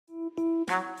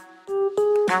And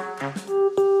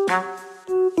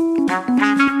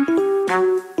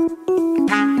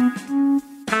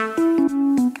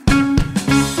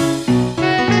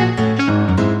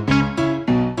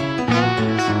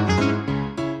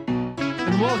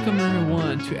welcome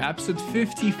everyone to episode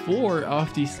 54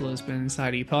 of the Slow Spin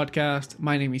Society podcast.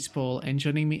 My name is Paul, and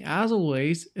joining me as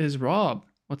always is Rob.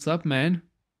 What's up, man?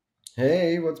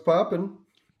 Hey, what's poppin'?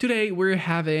 Today we're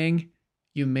having,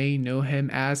 you may know him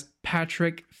as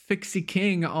Patrick Fixie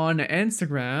King on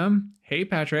Instagram. Hey,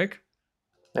 Patrick.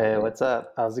 Hey, what's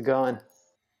up? How's it going?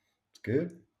 It's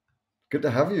good. Good to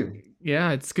have you.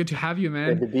 Yeah, it's good to have you,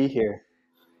 man. Good to be here.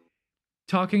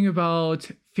 Talking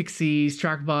about fixies,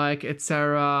 track bike,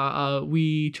 etc.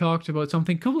 We talked about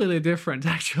something completely different,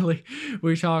 actually.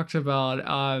 We talked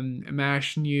about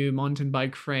Mesh new mountain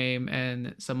bike frame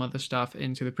and some other stuff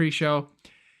into the pre-show.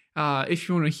 If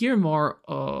you want to hear more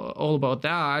all about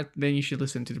that, then you should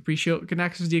listen to the pre-show. You can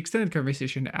access the extended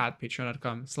conversation at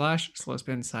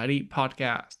patreon.com/slowspinsociety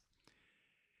podcast.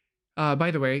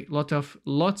 By the way,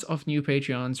 lots of new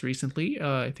Patreons recently.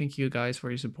 Thank you guys for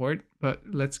your support. But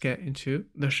let's get into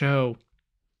the show.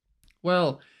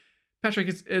 Well,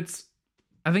 Patrick, it's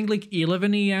I think like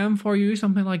 11 a.m. for you,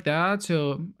 something like that.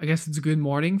 So I guess it's a good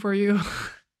morning for you.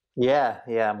 Yeah,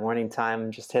 morning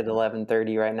time. Just hit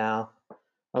 11:30 right now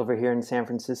over here in San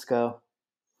Francisco.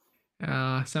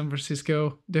 San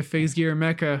Francisco, the phase gear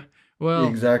mecca. Well,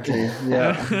 exactly.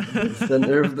 Yeah,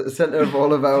 center of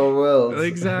all of our worlds.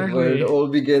 Exactly, where it all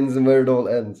begins and where it all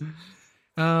ends.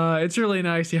 It's really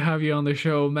nice to have you on the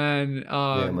show, man.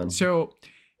 Man. So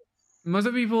most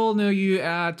of the people know you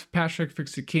at Patrick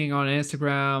Fixie King on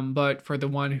Instagram, but for the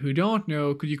one who don't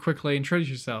know, could you quickly introduce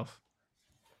yourself?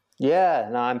 Yeah,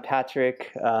 no, I'm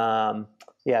Patrick.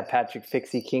 Patrick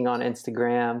Fixie King on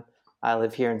Instagram. I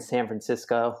live here in San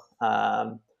Francisco.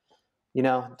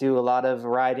 Do a lot of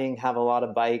riding, have a lot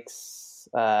of bikes,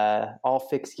 all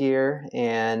fixed gear.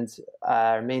 And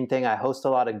main thing, I host a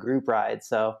lot of group rides.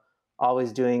 So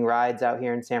always doing rides out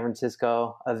here in San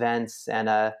Francisco, events, and,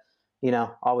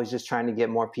 always just trying to get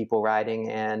more people riding.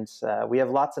 And we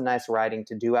have lots of nice riding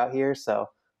to do out here. So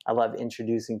I love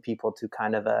introducing people to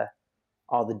kind of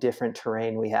all the different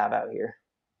terrain we have out here.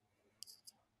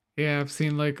 Yeah, I've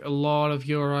seen like a lot of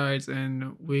your rides,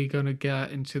 and we're gonna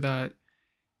get into that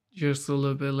just a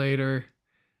little bit later.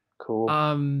 Cool.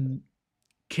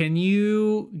 Can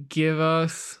you give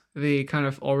us the kind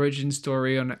of origin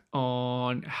story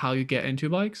on how you get into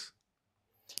bikes?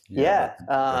 Yeah,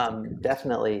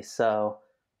 definitely. So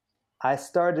I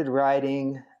started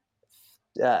riding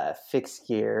fixed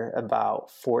gear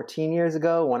about 14 years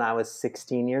ago when I was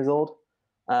 16 years old.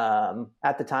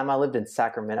 At the time, I lived in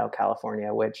Sacramento,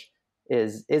 California, which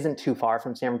isn't too far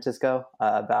from San Francisco,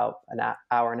 about an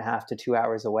hour and a half to 2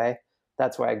 hours away.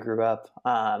 That's where I grew up.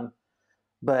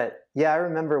 But yeah, I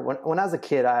remember when I was a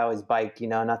kid, I always biked,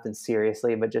 nothing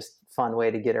seriously, but just fun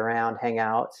way to get around, hang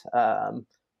out.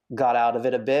 Got out of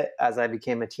it a bit as I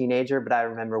became a teenager. But I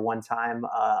remember one time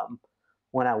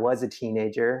when I was a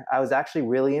teenager, I was actually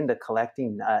really into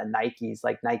collecting Nikes,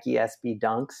 like Nike SB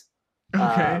Dunks.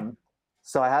 Okay.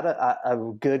 So I had a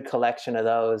good collection of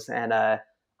those. And I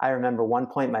remember one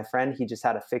point, my friend, he just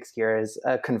had a fixed gear as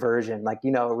a conversion, like,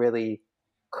 a really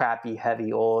crappy,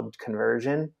 heavy, old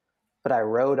conversion. But I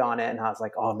rode on it and I was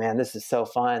like, oh man, this is so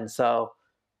fun. So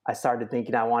I started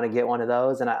thinking I want to get one of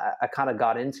those. And I kind of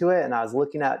got into it, and I was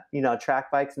looking at,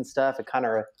 track bikes and stuff. It kind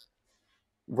of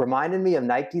reminded me of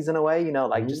Nikes in a way,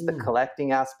 like just the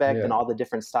collecting aspect and all the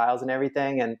different styles and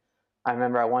everything. And I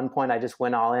remember at one point I just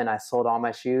went all in. I sold all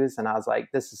my shoes, and I was like,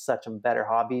 this is such a better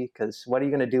hobby, because what are you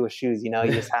going to do with shoes? You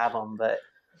just have them, but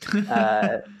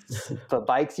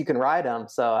bikes, you can ride them.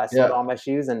 So I sold all my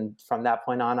shoes, and from that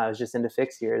point on, I was just into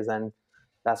fixed gears, and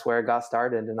that's where it got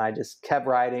started. And I just kept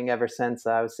riding ever since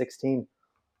I was 16.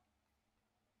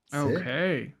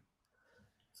 Okay.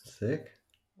 Sick.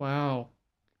 Wow.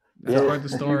 That's quite the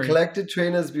story. You collected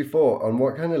trainers before. On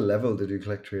what kind of level did you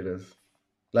collect trainers?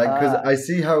 Like, because I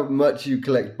see how much you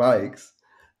collect bikes,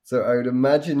 so I would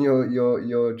imagine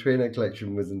your trainer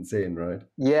collection was insane, right?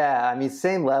 Yeah, I mean,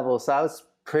 same level. So I was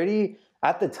pretty,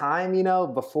 at the time,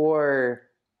 before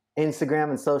Instagram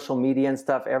and social media and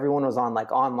stuff, everyone was on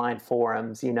like online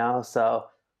forums, so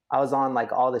I was on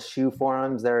like all the shoe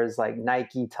forums. There's like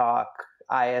Nike Talk,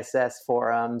 ISS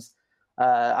forums.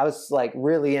 I was like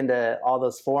really into all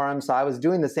those forums. So I was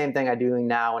doing the same thing I'm doing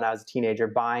now when I was a teenager,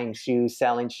 buying shoes,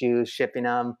 selling shoes, shipping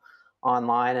them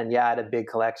online. And yeah, I had a big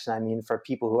collection. I mean, for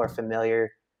people who are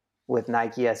familiar with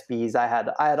Nike SBs, I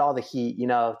had all the heat,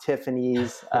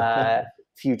 Tiffany's,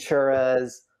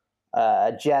 Futuras,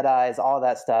 Jedis, all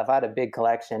that stuff. I had a big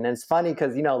collection. And it's funny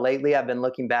because, you know, lately I've been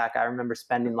looking back. I remember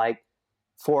spending like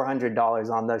 $400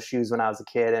 on those shoes when I was a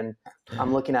kid. And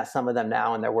I'm looking at some of them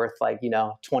now and they're worth like, you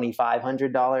know,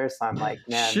 $2,500. So I'm like,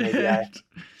 man, maybe I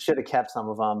should have kept some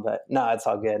of them, but no, it's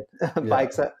all good.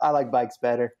 Bikes, I like bikes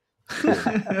better.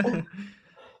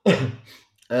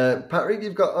 Patrick,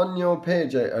 you've got on your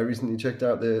page, I recently checked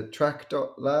out the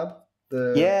track.lab.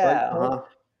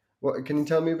 What can you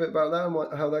tell me a bit about that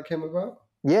and how that came about?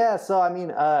 Yeah, so I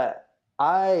mean,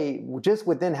 I just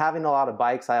within having a lot of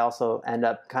bikes, I also end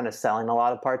up kind of selling a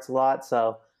lot of parts a lot.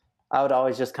 So I would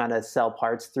always just kind of sell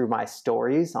parts through my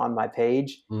stories on my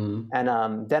page.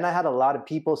 And then I had a lot of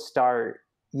people start,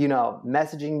 you know,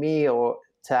 messaging me or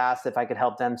to ask if I could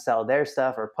help them sell their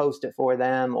stuff or post it for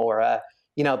them, or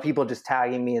you know, people just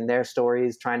tagging me in their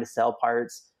stories trying to sell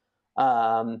parts.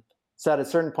 So at a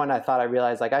certain point, I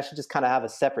realized like I should just kind of have a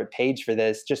separate page for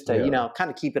this, just to, you know,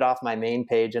 kind of keep it off my main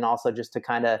page, and also just to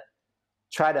kind of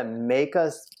try to make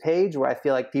a page where I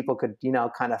feel like people could, you know,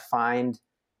 kind of find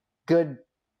good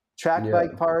track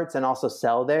bike parts and also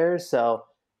sell theirs. So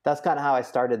that's kind of how I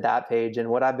started that page. And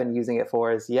what I've been using it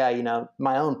for is, you know,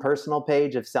 my own personal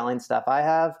page of selling stuff I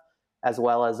have, as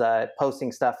well as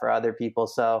posting stuff for other people.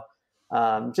 So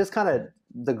just kind of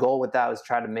the goal with that was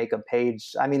try to make a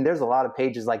page. I mean, there's a lot of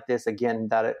pages like this, again,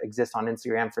 that exist on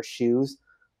Instagram for shoes.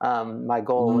 My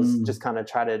goal was just kind of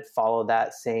try to follow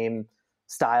that same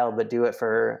style, but do it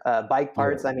for bike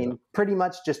parts. I mean, pretty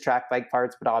much just track bike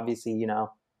parts, but obviously, you know,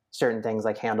 certain things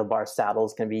like handlebar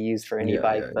saddles can be used for any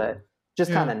bike, but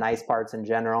just kind of nice parts in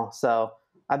general. So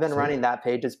I've been running that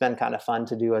page. It's been kind of fun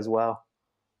to do as well.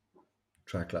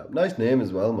 Track Lab. Nice name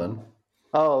as well, man.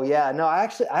 Oh, yeah. No, I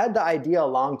had the idea a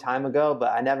long time ago,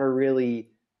 but I never really,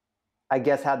 I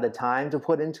guess, had the time to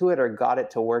put into it or got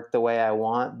it to work the way I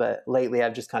want. But lately,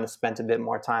 I've just kind of spent a bit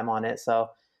more time on it. So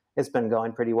it's been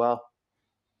going pretty well.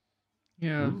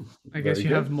 Yeah, I guess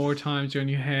you have more time on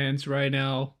your hands right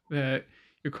now that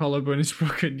your collarbone is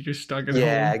broken. You're stuck at home.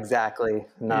 Yeah, exactly.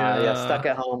 Stuck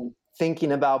at home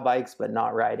thinking about bikes, but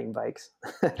not riding bikes.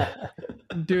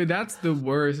 Dude, that's the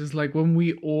worst. It's like when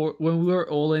we were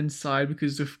all inside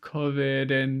because of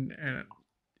COVID and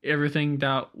everything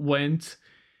that went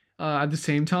at the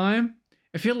same time.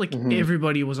 I feel like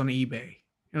everybody was on eBay.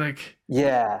 Like,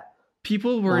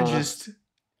 people were just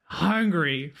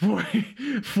hungry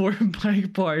for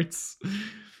bike parts.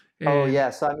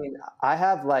 And so I mean, I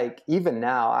have like, even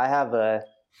now I have a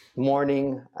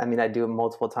morning, I mean, I do it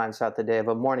multiple times throughout the day, of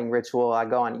a morning ritual. I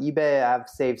go on eBay, I have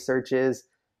saved searches,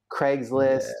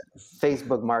 Craigslist,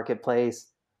 Facebook Marketplace.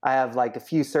 I have like a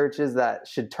few searches that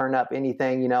should turn up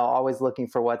anything, you know, always looking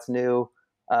for what's new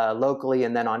locally,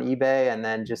 and then on eBay, and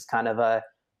then just kind of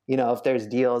you know, if there's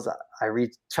deals, I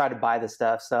try to buy the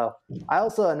stuff. So I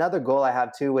also, another goal I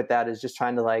have too with that is just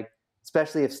trying to, like,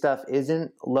 especially if stuff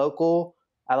isn't local,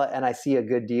 and I see a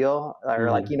good deal or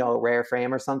like, you know, a rare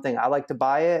frame or something, I like to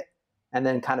buy it and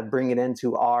then kind of bring it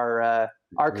into our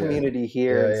community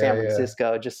here in San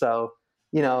Francisco, just so,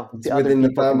 you know, it's the other within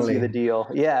people the family. can see the deal.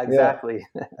 Yeah, exactly.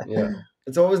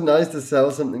 It's always nice to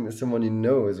sell something to someone you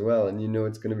know as well, and you know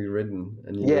it's going to be ridden,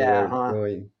 and you know where it's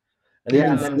going. And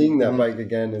even seeing that bike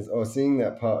again or seeing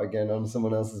that part again on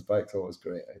someone else's bike is always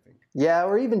great, I think. Yeah,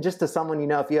 or even just to someone, you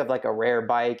know, if you have like a rare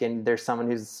bike and there's someone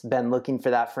who's been looking for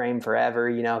that frame forever,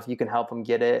 you know, if you can help them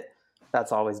get it,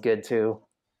 that's always good too.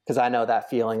 Because I know that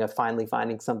feeling of finally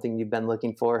finding something you've been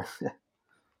looking for.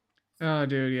 Oh,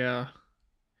 dude, yeah.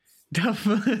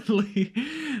 Definitely.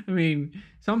 I mean,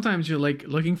 sometimes you're like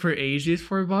looking for ages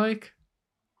for a bike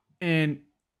and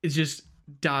it just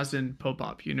doesn't pop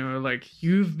up, you know, like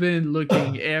you've been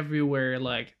looking everywhere,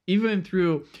 like even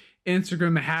through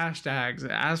Instagram hashtags,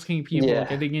 asking people,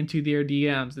 getting into their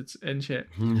DMs and shit.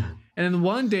 And then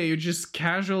one day you're just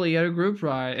casually at a group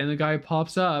ride and the guy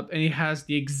pops up and he has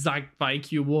the exact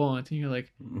bike you want. And you're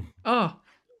like, oh,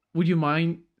 would you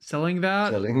mind selling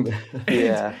that?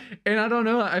 And I don't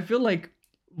know, I feel like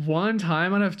one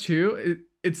time out of two,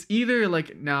 it's either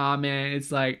like, nah, man,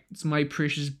 it's like, it's my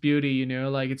precious beauty, you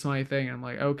know, like it's my thing. I'm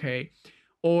like, okay.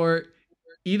 Or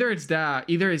either it's that,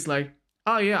 either it's like,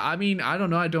 oh yeah, I mean, I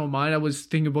don't know, I don't mind. I was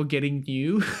thinking about getting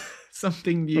new,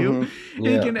 something new. And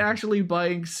you can actually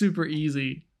buy super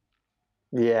easy.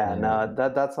 Yeah, no,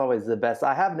 that's always the best.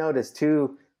 I have noticed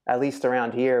too, at least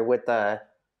around here with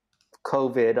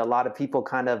COVID, a lot of people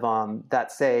kind of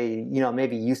that say, you know,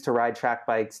 maybe used to ride track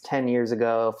bikes 10 years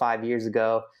ago, 5 years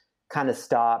ago, kind of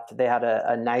stopped. They had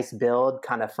a nice build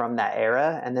kind of from that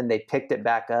era, and then they picked it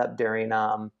back up during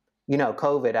you know,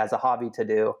 COVID as a hobby to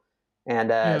do. And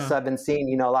so I've been seeing,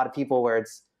 you know, a lot of people where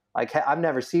it's like, I've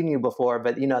never seen you before,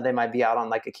 but they might be out on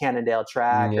like a Cannondale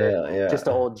track or just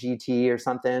an old GT or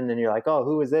something. And you're like, oh,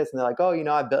 who is this? And they're like, oh,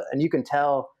 I built, and you can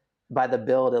tell by the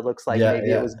build, it looks like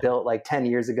maybe it was built like 10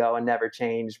 years ago and never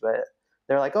changed, but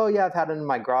they're like, oh yeah, I've had it in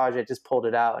my garage. I just pulled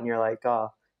it out. And you're like, oh,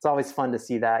 it's always fun to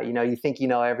see that. You think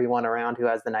everyone around who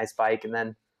has the nice bike, and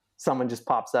then someone just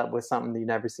pops up with something that you've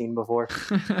never seen before.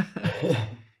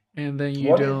 And then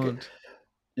you don't.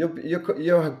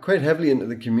 You're quite heavily into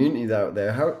the community out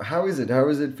there. How is it? How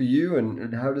is it for you?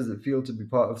 And how does it feel to be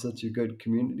part of such a good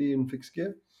community in fixed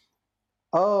gear?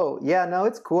 Oh yeah, no,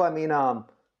 it's cool. I mean, I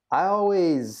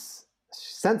always,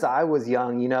 since I was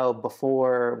young,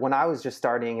 before when I was just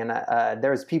starting, and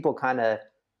there's people kind of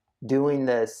doing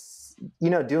this,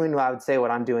 doing what I would say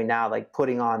what I'm doing now, like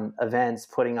putting on events,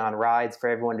 putting on rides for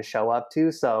everyone to show up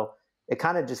to. So it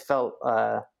kind of just felt,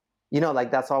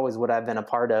 like that's always what I've been a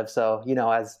part of. So,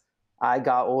 as I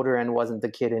got older and wasn't the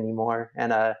kid anymore,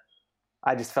 and I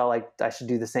just felt like I should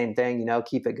do the same thing,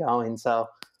 keep it going. So,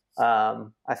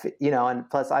 and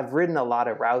plus I've ridden a lot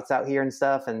of routes out here and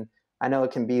stuff, and I know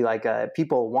it can be like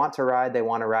people want to ride, they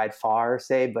want to ride far,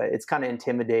 say, but it's kind of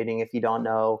intimidating if you don't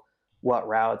know what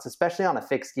routes, especially on a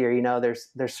fixed gear.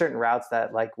 There's certain routes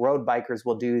that like road bikers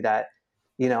will do that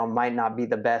might not be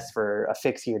the best for a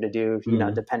fixed gear to do,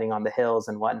 depending on the hills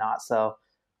and whatnot. So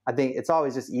I think it's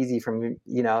always just easy for me,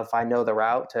 if I know the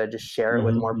route, to just share it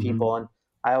with more people. And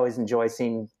I always enjoy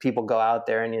seeing people go out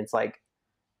there, and it's like,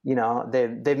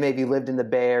 they've maybe lived in the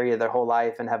Bay Area their whole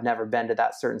life and have never been to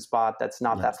that certain spot that's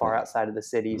not that far outside of the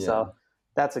city. Yeah. So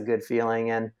that's a good feeling.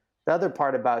 And the other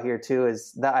part about here too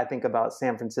is that I think about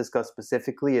San Francisco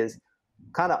specifically is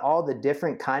kind of all the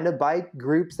different kind of bike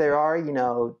groups there are,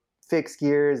 fixed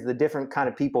gears, the different kind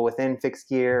of people within fixed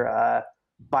gear,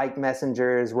 bike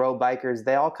messengers, road bikers,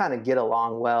 they all kind of get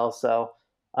along well. So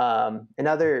in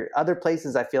other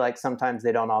places, I feel like sometimes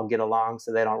they don't all get along,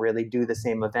 so they don't really do the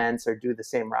same events or do the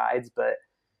same rides. But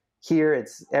here,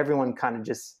 it's everyone kind of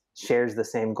just shares the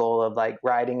same goal of like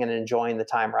riding and enjoying the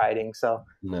time riding. So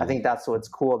I think that's what's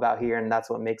cool about here, and that's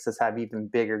what makes us have even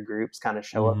bigger groups kind of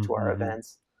show up to our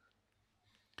events.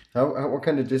 What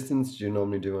kind of distance do you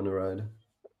normally do on a ride?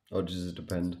 Or does it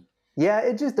depend? Yeah,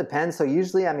 it just depends. So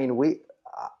usually, I mean, me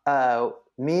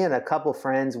and a couple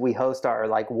friends, we host our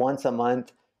like once a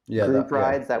month group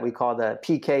rides that we call the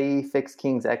PKE Fixed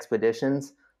Kings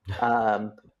Expeditions.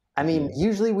 I mean,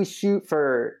 usually we shoot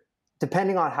for,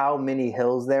 depending on how many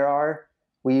hills there are,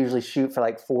 we usually shoot for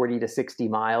like 40 to 60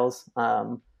 miles,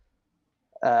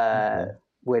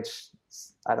 which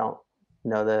I don't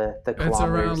know the kilometers. It's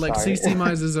around like 60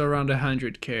 miles is around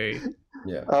 100K.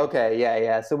 Yeah. Okay.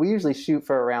 Yeah. So we usually shoot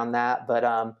for around that.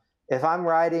 But if I'm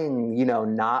riding,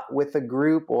 not with a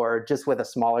group or just with a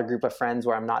smaller group of friends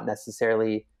where I'm not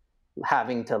necessarily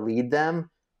having to lead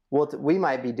them, we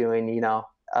might be doing,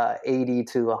 80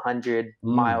 to 100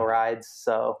 mile rides.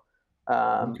 So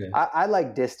I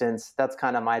like distance. That's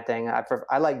kind of my thing.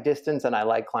 I like distance, and I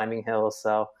like climbing hills.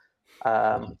 So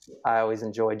I always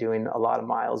enjoy doing a lot of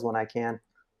miles when I can.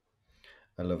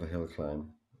 I love a hill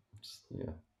climb.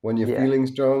 When you're feeling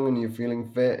strong and you're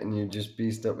feeling fit and you just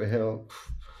beast up a hill,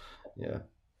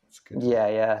 it's good.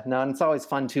 Yeah. No, and it's always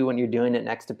fun too when you're doing it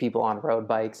next to people on road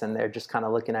bikes and they're just kind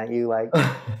of looking at you like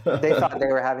they thought they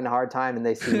were having a hard time, and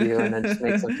they see you, and it just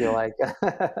makes them feel like,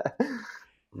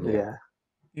 Yeah.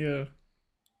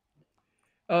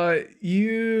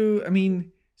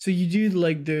 So you do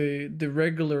like the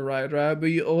regular ride, right? But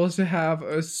you also have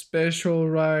a special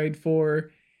ride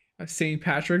for St.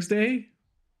 Patrick's Day.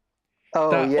 Oh,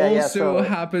 that also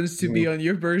happens to be on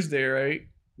your birthday, right?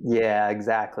 Yeah,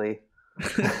 exactly.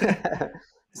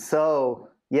 So,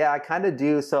 I kind of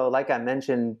do. So like I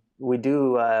mentioned, we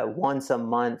do once a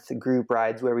month group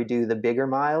rides where we do the bigger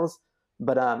miles.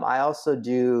 But I also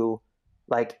do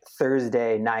like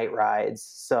Thursday night rides.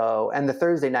 So, and the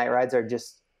Thursday night rides are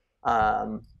just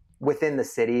within the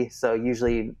city. So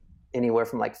usually anywhere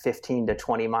from like 15 to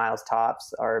 20 miles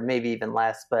tops, or maybe even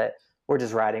less. But we're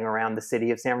just riding around the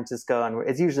city of San Francisco, and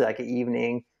it's usually like an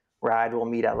evening ride. We'll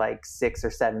meet at like 6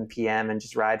 or 7 p.m. and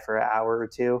just ride for an hour or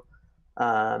two.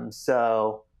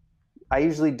 So I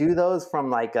usually do those from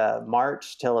like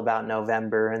March till about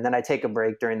November, and then I take a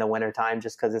break during the winter time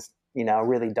just because it's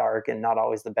really dark and not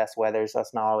always the best weather, so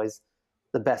it's not always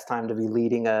the best time to be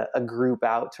leading a group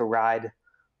out to ride.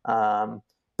 So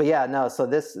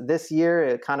this year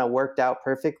it kind of worked out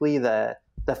perfectly.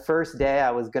 The first day I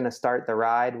was going to start the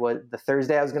ride the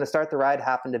Thursday I was going to start the ride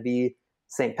happened to be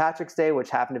St. Patrick's Day,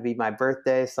 which happened to be my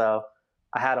birthday. So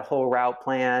I had a whole route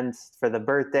planned for the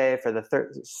birthday, for the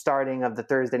starting of the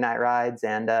Thursday night rides.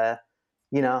 And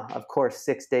of course,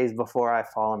 6 days before I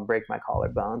fall and break my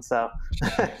collarbone. So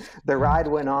the ride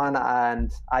went on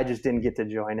and I just didn't get to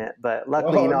join it. But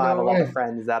luckily, I have a lot of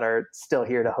friends that are still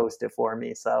here to host it for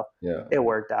me. So it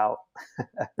worked out.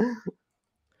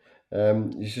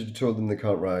 You should have told them they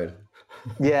can't ride.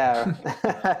 Yeah.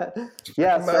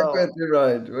 Yeah. So,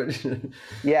 ride.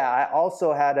 Yeah. I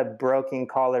also had a broken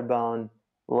collarbone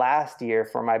last year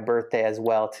for my birthday as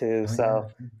well, too. So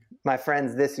my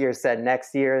friends this year said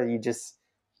next year,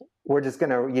 we're just going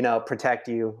to, protect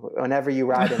you. Whenever you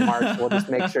ride in March, we'll just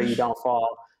make sure you don't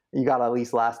fall. You got to at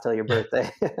least last till your birthday.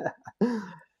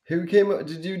 Who came up?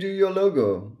 Did you do your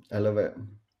logo? I love it.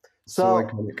 So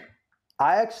iconic.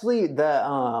 I actually,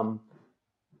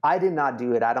 I did not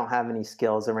do it. I don't have any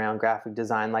skills around graphic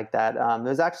design like that. It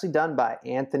was actually done by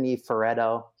Anthony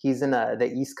Ferretto. He's in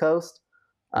the East Coast.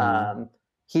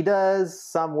 He does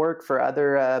some work for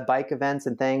other bike events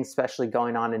and things, especially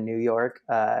going on in New York.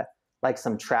 Like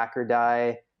some Track or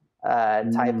Die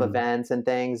type events and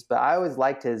things. But I always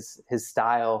liked his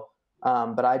style.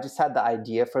 But I just had the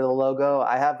idea for the logo.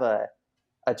 I have a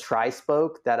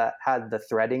tri-spoke that had the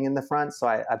threading in the front, so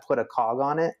I put a cog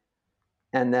on it.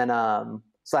 And then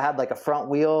so I had like a front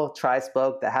wheel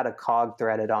tri-spoke that had a cog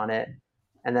threaded on it.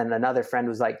 And then another friend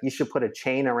was like, you should put a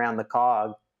chain around the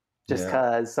cog just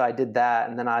because. So I did that.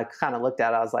 And then I kind of looked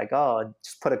at it. I was like, oh,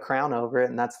 just put a crown over it.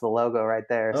 And that's the logo right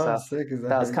there. Oh, so sick.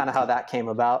 that was kind of how that came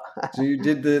about. So you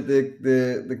did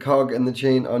the cog and the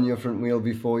chain on your front wheel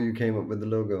before you came up with the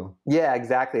logo? Yeah,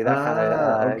 exactly. That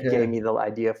kind of gave me the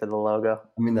idea for the logo.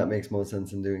 I mean, that makes more sense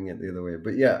than doing it the other way.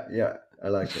 But yeah, I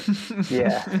like it.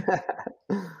 Yeah.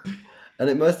 And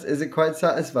is it quite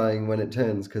satisfying when it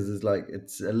turns? Because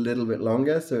it's a little bit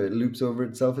longer, so it loops over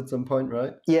itself at some point,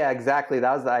 right? Yeah, exactly.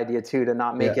 That was the idea too, to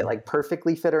not make it like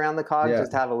perfectly fit around the cog,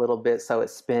 just have a little bit so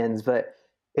it spins. But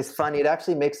it's funny, it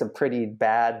actually makes a pretty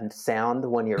bad sound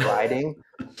when you're riding.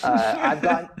 I've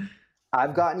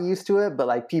gotten used to it, but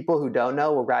like people who don't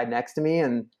know will ride next to me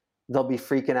and they'll be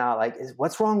freaking out like,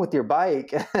 what's wrong with your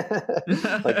bike?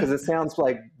 Because it sounds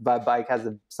like my bike has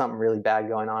something really bad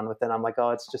going on with it. I'm like,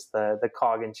 oh, it's just the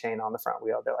cog and chain on the front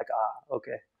wheel. They're like,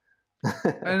 okay.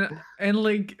 and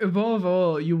like above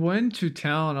all, you went to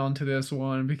town onto this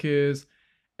one because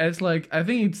it's like, I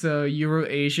think it's a Euro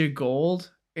Asia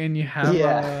Gold, and you have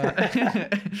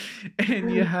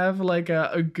and you have like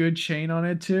a good chain on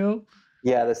it too.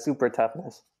 Yeah, the super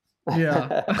toughness.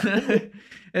 Yeah.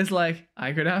 It's like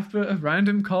I could have a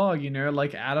random cog,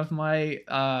 like out of my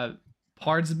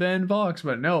parts bin box,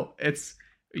 but no, it's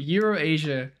Euro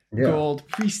Asia Gold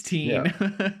pristine.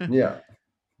 Yeah.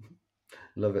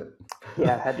 Love it.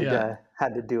 Yeah,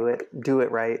 had to do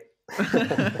it right.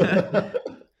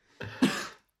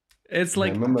 It's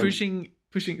like pushing.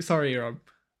 Sorry, Rob.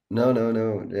 No.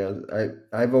 Yeah,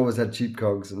 I've always had cheap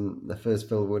cogs, and the first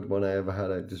Philwood one I ever had,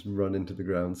 I just run into the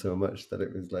ground so much that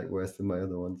it was like worse than my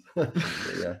other ones.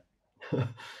 Yeah.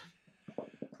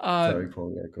 Sorry,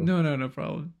 Paul. Yeah, go. No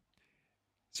problem.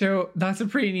 So that's a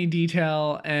pretty neat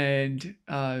detail, and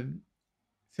so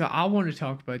I want to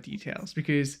talk about details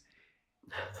because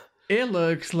it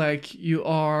looks like you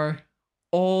are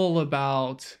all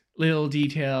about little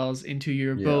details into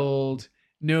your build.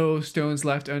 No stones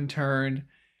left unturned.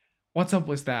 What's up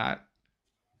with that?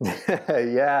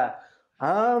 Yeah.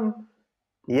 I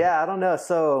don't know.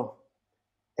 So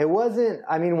it wasn't,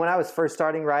 when I was first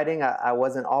starting riding, I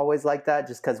wasn't always like that,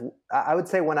 just because I would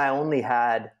say when I only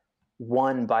had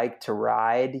one bike to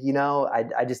ride,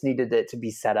 I just needed it to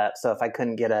be set up. So if I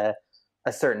couldn't get a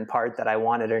certain part that I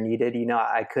wanted or needed,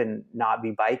 I couldn't not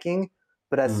be biking.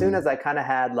 But as soon as I kind of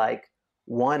had like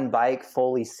one bike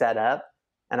fully set up,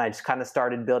 and I just kind of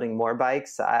started building more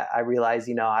bikes, I realized,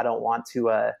 I don't want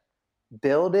to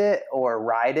build it or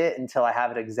ride it until I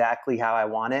have it exactly how I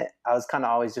want it. I was kind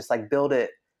of always just like, build it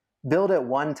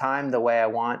one time the way I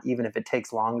want, even if it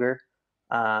takes longer.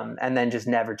 And then just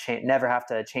never have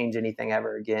to change anything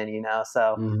ever again,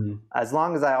 So as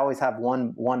long as I always have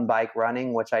one bike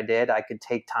running, which I did, I could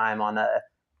take time on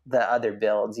the other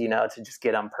builds, to just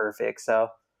get them perfect. So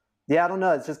yeah, I don't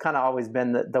know. It's just kind of always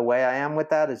been the way I am with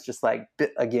that. It's just like,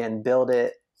 again, build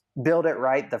it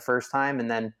right the first time.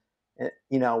 And then,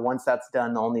 once that's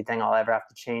done, the only thing I'll ever have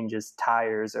to change is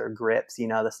tires or grips,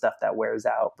 the stuff that wears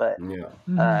out. But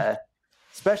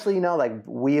especially, like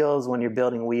wheels, when you're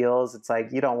building wheels, it's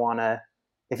like you don't want to,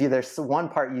 there's one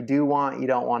part you do want, you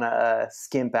don't want to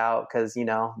skimp out because,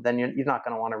 then you're not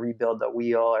going to want to rebuild the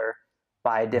wheel or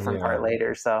buy a different part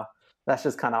later. So that's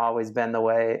just kind of always been the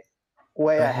way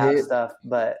I have stuff.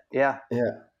 But yeah.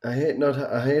 I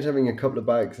hate having a couple of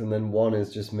bikes and then one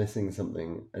is just missing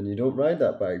something and you don't ride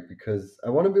that bike, because I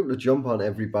want to be able to jump on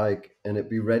every bike and it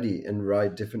be ready and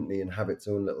ride differently and have its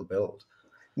own little build.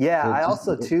 Yeah, I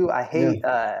also too, I hate,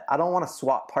 I don't want to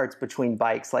swap parts between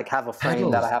bikes, like have a frame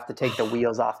that I have to take the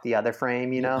wheels off the other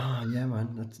frame, you know? Oh yeah,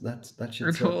 man, that shit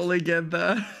I totally get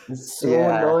that. It's so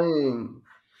annoying.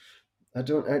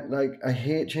 I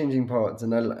hate changing parts,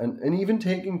 and even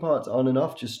taking parts on and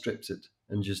off just strips it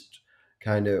and just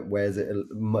kind of wears it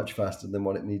much faster than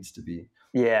what it needs to be.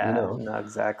 Yeah, you know? No,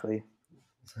 exactly.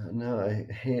 So, no,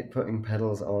 I hate putting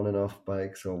pedals on and off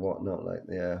bikes or whatnot. Like,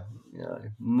 I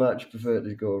much prefer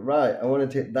to go, right, I want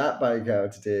to take that bike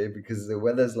out today because the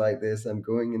weather's like this. I'm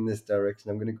going in this direction.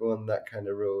 I'm going to go on that kind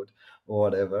of road or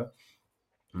whatever.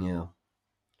 Yeah.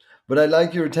 But I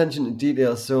like your attention to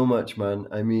detail so much, man.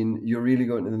 I mean, you're really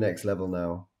going to the next level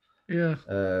now. Yeah.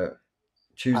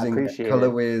 Choosing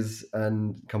colorways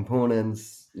and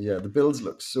components. Yeah, the builds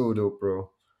look so dope, bro.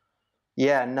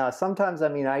 Yeah, no, sometimes, I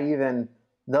mean,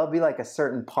 there'll be like a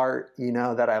certain part, you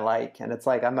know, that I like. And it's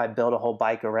like I might build a whole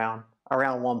bike around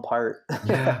one part.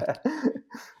 Yeah.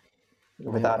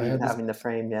 Without even having the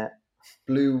frame yet.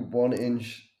 Blue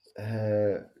 1-inch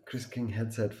Chris King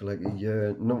headset for like a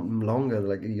year, not longer,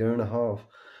 like a year and a half.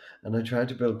 And I tried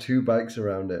to build 2 bikes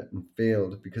around it and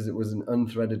failed because it was an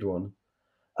unthreaded one.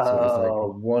 So it was like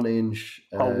a 1-inch.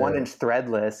 A 1-inch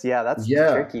threadless. Yeah, that's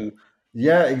tricky.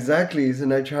 Yeah, exactly.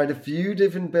 And I tried a few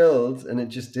different builds and it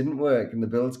just didn't work. And the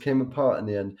builds came apart in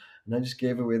the end. And I just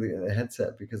gave away the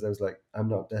headset because I was like, I'm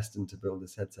not destined to build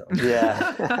this headset.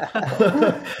 Yeah.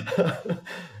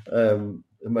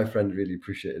 My friend really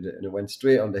appreciated it. And it went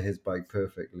straight onto his bike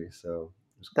perfectly. So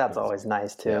that's always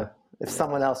nice too. Yeah. If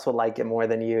someone else would like it more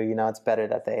than you, you know, it's better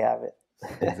that they have it.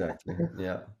 Exactly.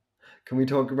 Yeah. Can we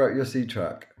talk about your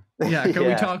C-Track? Yeah, can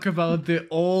we talk about the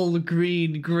all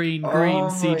green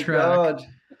C-Track? God.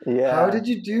 Yeah. How did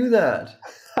you do that?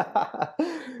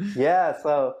 Yeah,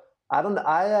 so I don't know.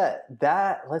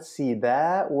 Let's see.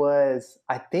 That was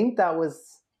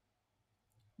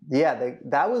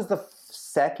the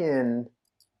second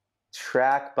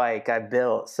track bike I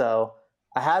built. So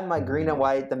I had my green and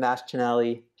white, the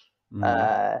Maschinelli.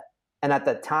 And at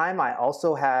the time I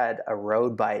also had a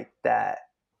road bike that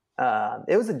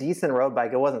it was a decent road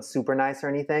bike. It wasn't super nice or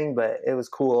anything, but it was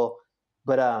cool.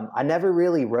 But I never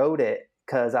really rode it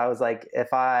because I was like,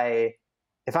 if I'm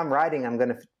riding, I'm going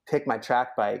to pick my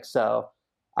track bike. So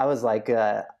I was like,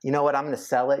 you know what? I'm going to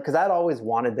sell it because I'd always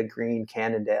wanted the green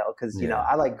Cannondale because, you know,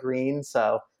 I like green.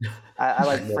 So I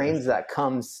like frames that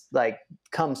come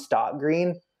stock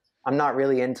green. I'm not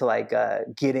really into like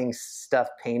getting stuff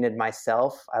painted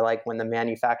myself. I like when the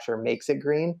manufacturer makes it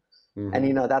green. Mm-hmm. And,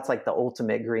 you know, that's like the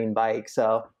ultimate green bike.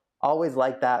 So I always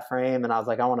liked that frame. And I was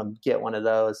like, I want to get one of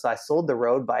those. So I sold the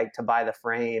road bike to buy the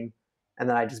frame. And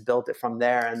then I just built it from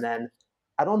there. And then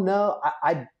I don't know.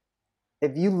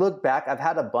 If you look back, I've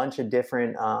had a bunch of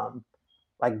different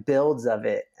like builds of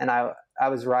it. And I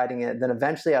was riding it. Then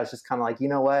eventually I was just kind of like, you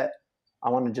know what? I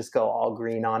want to just go all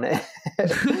green on it.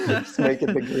 Just make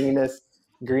it the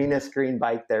greenest green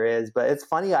bike there is. But it's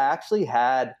funny. I actually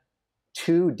had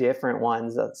 2 different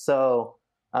ones. So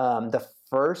the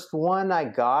first one I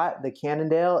got, the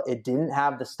Cannondale, it didn't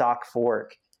have the stock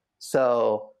fork.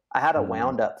 So I had a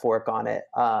wound up fork on it.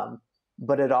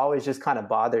 But it always just kind of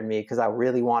bothered me because I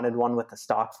really wanted one with the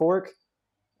stock fork.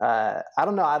 I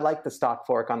don't know. I like the stock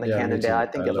fork on the Cannondale. I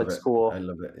think it looks cool. I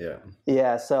love it. Yeah.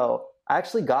 Yeah. So I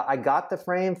got the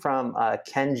frame from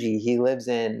Kenji. He lives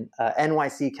in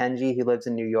NYC Kenji. He lives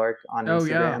in New York on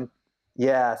Instagram.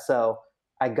 Yeah. So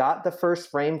I got the first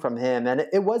frame from him, and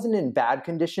it wasn't in bad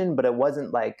condition, but it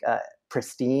wasn't like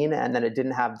pristine. And then it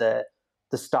didn't have the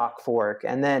stock fork.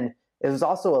 And then it was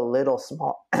also a little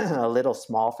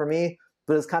small for me.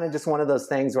 But it was kind of just one of those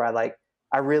things where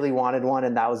I really wanted one,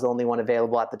 and that was the only one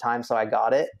available at the time, so I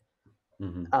got it.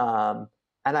 Mm-hmm.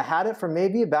 And I had it for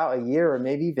maybe about a year or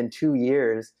maybe even 2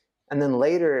 years. And then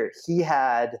later he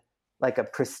had like a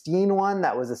pristine one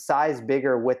that was a size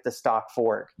bigger with the stock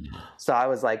fork. So I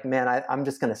was like, man, I'm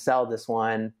just going to sell this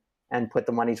one and put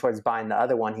the money towards buying the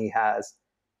other one he has.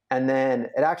 And then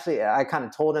I kind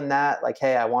of told him that, like,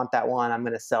 hey, I want that one. I'm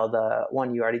going to sell the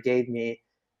one you already gave me.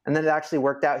 And then it actually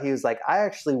worked out. He was like, I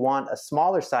actually want a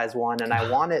smaller size one, and I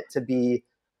want it to be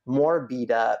more beat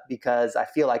up because I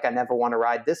feel like I never want to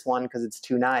ride this one because it's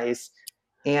too nice.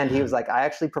 And he was like, I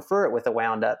actually prefer it with a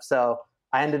wound up. So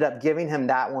I ended up giving him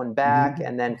that one back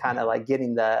and then kind of like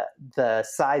getting the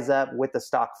size up with the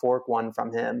stock fork one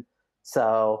from him.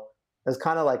 So it was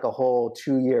kind of like a whole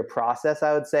 2-year process,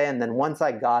 I would say. And then once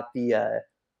I got the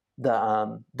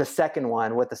the second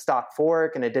one with the stock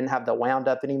fork, and it didn't have the wound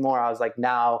up anymore. I was like,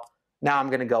 now I'm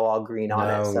going to go all green on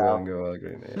it. So I'm going to go all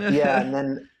green. Yeah. And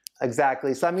then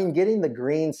exactly. So, I mean, getting the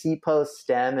green seat post,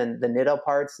 stem, and the Nitto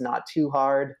parts, not too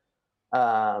hard.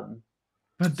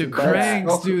 But the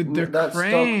cranks, dude, the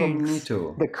cranks.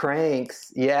 The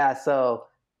cranks. Yeah. So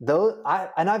those,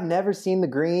 I've never seen the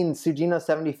green Sugino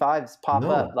 75s pop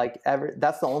up like ever.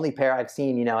 That's the only pair I've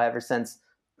seen, you know, ever since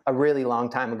a really long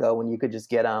time ago when you could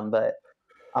just get them. But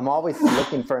I'm always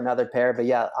looking for another pair. But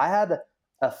yeah, I had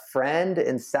a friend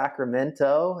in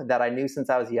Sacramento that I knew since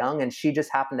I was young, and she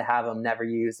just happened to have them, never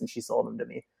used, and she sold them to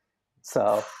me.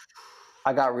 So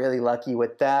I got really lucky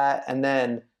with that. And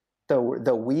then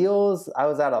the wheels, I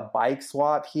was at a bike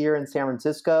swap here in San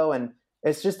Francisco, and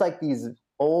it's just like these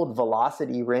old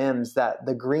Velocity rims that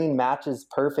the green matches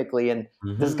perfectly. And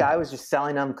this guy was just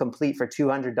selling them complete for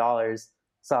 $200.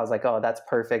 So I was like, oh, that's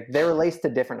perfect. They were laced to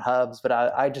different hubs, but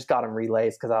I just got them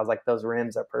relaced because I was like, those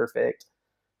rims are perfect.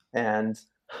 And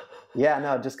yeah,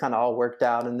 no, it just kind of all worked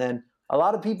out. And then a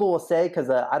lot of people will say, because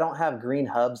I don't have green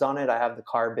hubs on it, I have the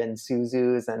carbon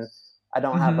Suzus, and I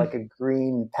don't have like a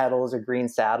green pedals or green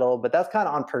saddle, but that's kind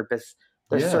of on purpose.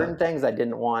 There's certain things I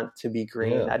didn't want to be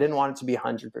green. I didn't want it to be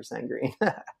 100% green.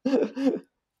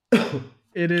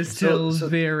 It is still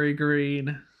very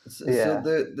green. So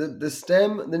the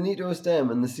stem, the Nitto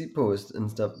stem and the seat post and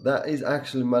stuff, that is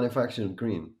actually manufactured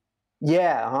green.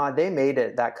 Yeah, they made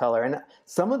it that color. And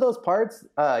some of those parts,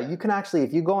 you can actually,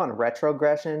 if you go on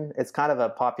Retrogression, it's kind of a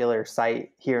popular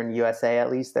site here in USA,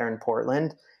 at least they're in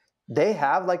Portland. They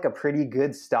have like a pretty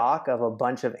good stock of a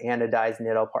bunch of anodized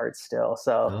Nitto parts still.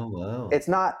 So it's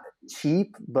not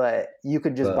cheap, but you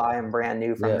could just buy them brand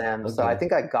new from them. Okay. So I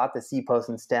think I got the C-post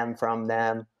and stem from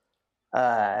them.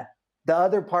 The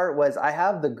other part was I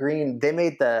have the green. They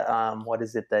made the,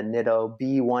 the Nitto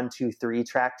B123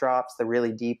 track drops, the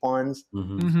really deep ones.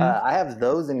 I have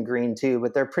those in green too,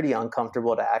 but they're pretty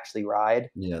uncomfortable to actually ride.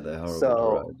 Yeah, they're horrible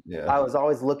to ride. Yeah. I was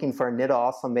always looking for Nitto.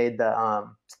 Also made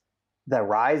the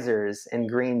risers in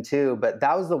green too, but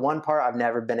that was the one part I've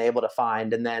never been able to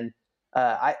find. And then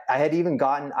I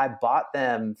bought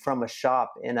them from a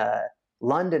shop in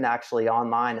London, actually,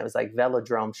 online. It was like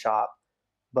Velodrome shop,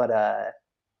 but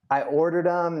I ordered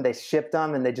them, they shipped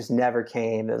them, and they just never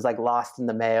came. It was like lost in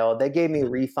the mail. They gave me a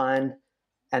refund,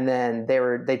 and then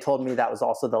they told me that was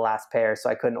also the last pair, so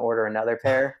I couldn't order another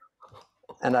pair.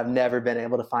 And I've never been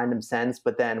able to find them since.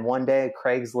 But then one day,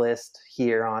 Craigslist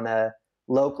here on a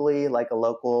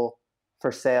local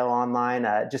for sale online,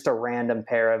 just a random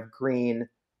pair of green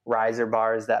riser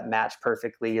bars that match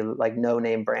perfectly, like no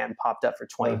name brand, popped up for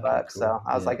 $20. Cool. So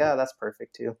I was like, oh, that's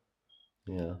perfect too.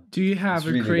 Yeah. Do you have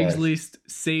a Craigslist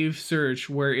save search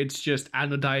where it's just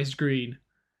anodized green?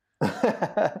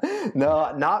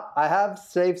 No, I have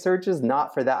save searches,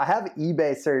 not for that. I have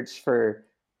eBay search for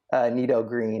Nitto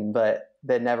green, but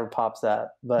that never pops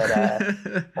up. But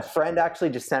a friend actually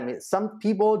just sent me, some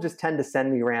people just tend to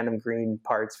send me random green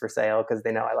parts for sale because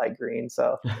they know I like green.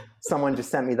 So someone just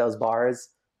sent me those bars,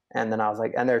 and then I was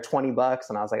like, and they're $20,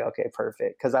 and I was like, okay,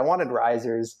 perfect. Because I wanted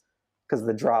risers, because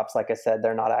the drops, like I said,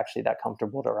 they're not actually that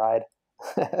comfortable to ride.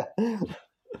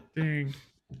 Dang.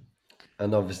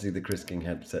 And obviously the Chris King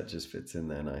headset just fits in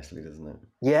there nicely, doesn't it?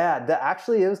 Yeah,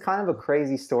 actually it was kind of a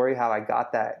crazy story how I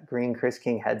got that green Chris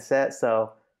King headset.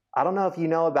 So I don't know if you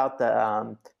know about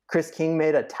the Chris King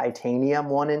made a titanium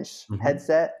 1-inch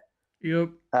headset. Yep.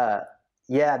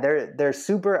 Yeah, they're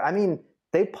super. I mean,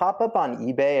 they pop up on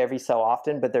eBay every so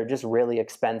often, but they're just really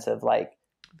expensive. Like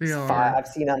I've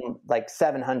seen them like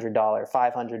 $700,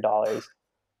 $500.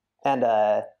 And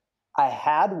I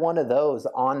had one of those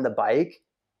on the bike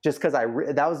just because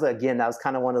that was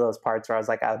kind of one of those parts where I was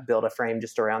like, I would build a frame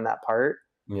just around that part.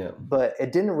 Yeah. But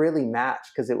it didn't really match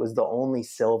because it was the only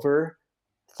silver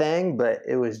thing, but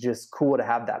it was just cool to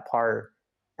have that part.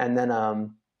 And then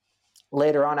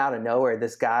later on, out of nowhere,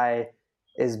 this guy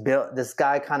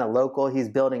kind of local, he's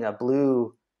building a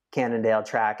blue Cannondale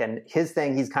track, and his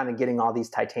thing, he's kind of getting all these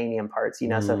titanium parts,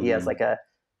 so he has like a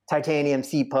titanium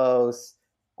seat post.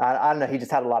 I don't know, he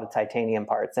just had a lot of titanium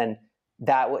parts, and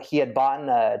that he had bought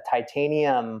a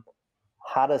titanium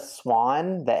Hada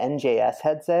Swan, the NJS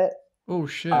headset. Oh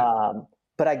shit.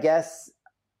 But I guess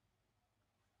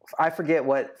I forget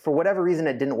for whatever reason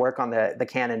it didn't work on the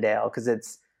Cannondale, because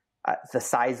it's the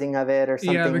sizing of it or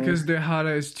something. Yeah, because the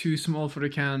Hada is too small for the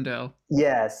Cannondale.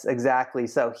 Yes, exactly.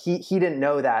 So he didn't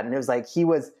know that. And it was like, he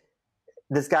was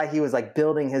like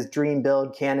building his dream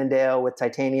build Cannondale with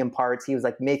titanium parts. He was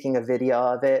like making a video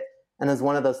of it. And it was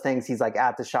one of those things, he's like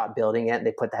at the shop building it, and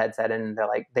they put the headset in, and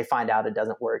they find out it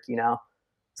doesn't work,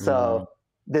 So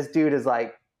this dude is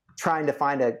like trying to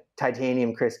find a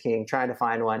titanium Chris King, trying to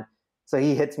find one. So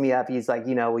he hits me up. He's like,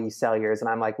 will you sell yours? And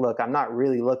I'm like, look, I'm not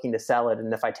really looking to sell it.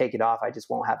 And if I take it off, I just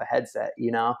won't have a headset,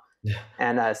 Yeah.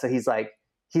 And so he's like,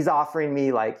 he's offering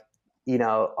me like,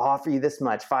 I'll offer you this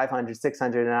much, 500,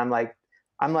 600. And I'm like,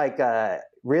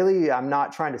 really, I'm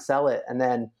not trying to sell it. And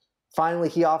then finally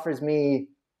he offers me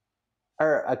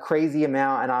a crazy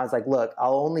amount. And I was like, look,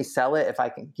 I'll only sell it if I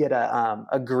can get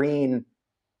a green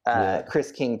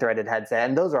Chris King threaded headset.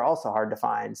 And those are also hard to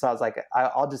find. So I was like,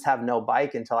 I'll just have no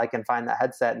bike until I can find that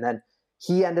headset. And then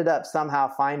he ended up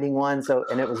somehow finding one.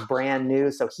 And it was brand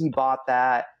new. So he bought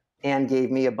that and gave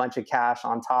me a bunch of cash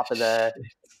on top of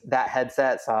that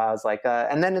headset. So I was like,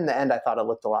 and then in the end, I thought it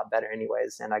looked a lot better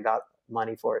anyways. And I got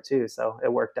money for it too. So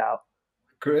it worked out.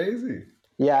 Crazy.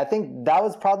 Yeah, I think that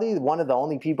was probably one of the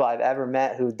only people I've ever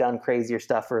met who've done crazier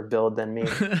stuff for a build than me.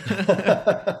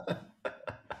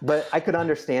 But I could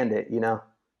understand it,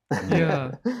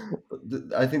 Yeah.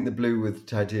 I think the blue with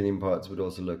titanium parts would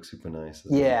also look super nice.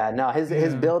 Yeah, no,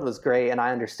 his build was great, and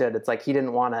I understood. It's like he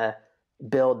didn't want to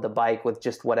build the bike with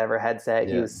just whatever headset.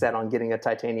 He was set on getting a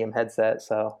titanium headset,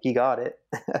 so he got it.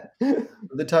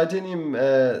 The titanium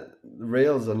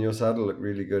rails on your saddle look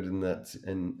really good in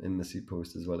the seat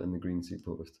post as well, in the green seat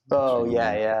post. Oh, really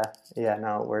yeah.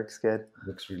 No, it works good.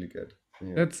 Looks really good.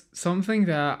 Yeah. That's something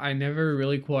that I never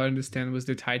really quite understand was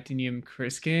the titanium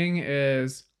Chris King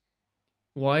is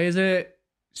why is it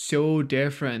so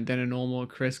different than a normal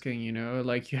Chris King,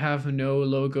 Like you have no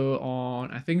logo on,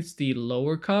 I think it's the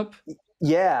lower cup.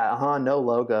 Yeah, no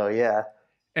logo, yeah.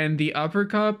 And the upper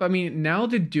cup, I mean, now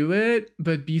they do it,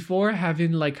 but before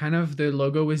having like kind of the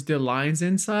logo with the lines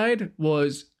inside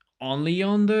was only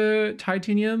on the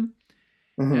titanium.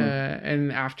 Mm-hmm.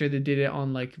 And after they did it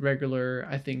on like regular,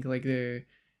 I think like the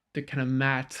kind of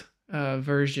matte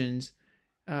versions.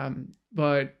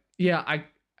 But yeah,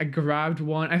 I grabbed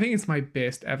one. I think it's my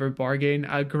best ever bargain.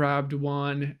 I grabbed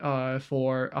one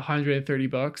for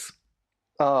 $130.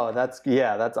 Oh, that's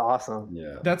awesome.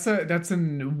 Yeah, that's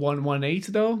an 1/18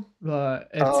 though. But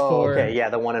it's okay, yeah,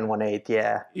 the 1 1/8,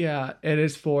 yeah. Yeah, it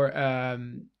is for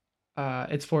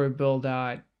it's for a build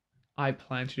that I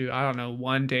plan to do. I don't know,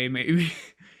 one day maybe.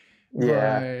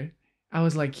 Yeah. I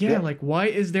was like, like why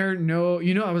is there no?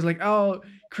 I was like, oh,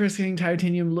 Chris King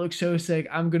titanium looks so sick.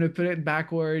 I'm gonna put it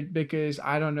backward because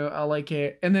I don't know, I like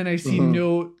it. And then I see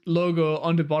no logo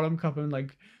on the bottom cup. I'm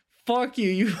like, fuck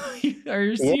you! Are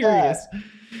you serious? Yeah.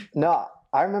 No,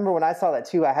 I remember when I saw that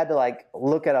too. I had to like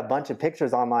look at a bunch of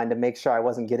pictures online to make sure I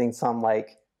wasn't getting some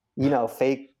like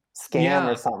fake scam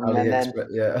or something. And then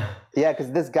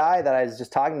because this guy that I was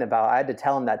just talking about, I had to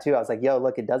tell him that too. I was like, yo,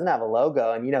 look, it doesn't have a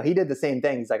logo. And he did the same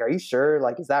thing. He's like, are you sure?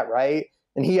 Like, is that right?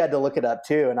 And he had to look it up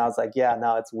too. And I was like, yeah,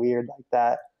 no, it's weird like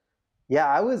that. Yeah,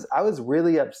 I was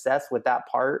really obsessed with that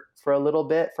part for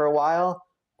a while.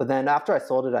 But then after I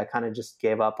sold it, I kind of just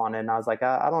gave up on it. And I was like,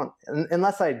 I don't,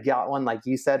 unless I got one, like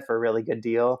you said, for a really good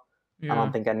deal, I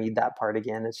don't think I need that part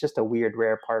again. It's just a weird,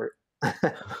 rare part.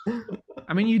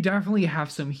 I mean, you definitely have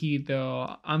some heat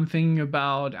though. I'm thinking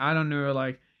about, I don't know,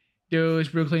 like those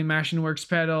Brooklyn Machine Works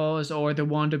pedals or the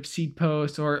wound-up seat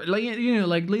post or like,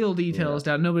 like little details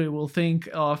that nobody will think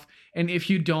of. And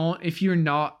if you're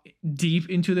not deep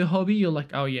into the hobby, you're like,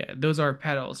 oh yeah, those are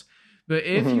pedals. But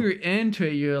if you're into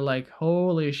it, you're like,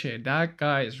 holy shit, that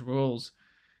guy's rules.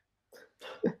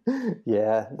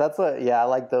 Yeah, I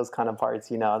like those kind of parts,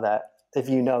 that if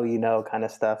kind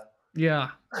of stuff. Yeah,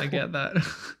 I get that.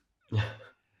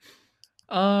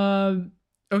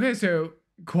 Okay, so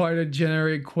quite a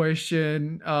generic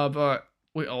question, but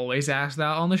we always ask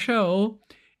that on the show,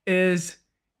 is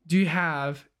do you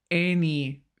have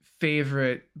any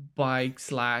favorite bike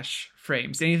 /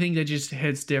 frames? Anything that just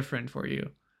hits different for you?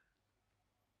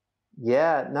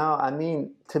 Yeah, no, I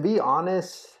mean, to be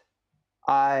honest,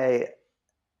 out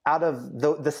of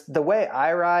the way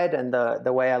I ride and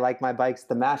the way I like my bikes,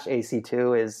 the Mash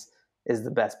AC2 is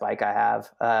the best bike I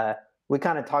have. We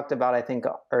kind of talked about, I think,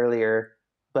 earlier,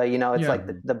 but it's like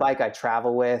the bike I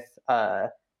travel with.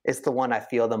 It's the one I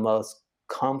feel the most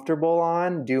comfortable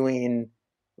on doing,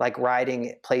 like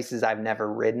riding places I've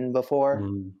never ridden before.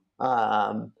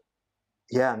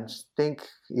 It has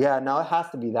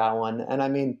to be that one. And I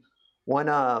mean, when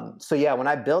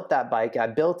I built that bike, I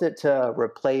built it to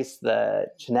replace the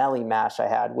Cinelli Mash I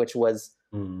had, which was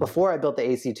before I built the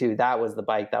AC2. That was the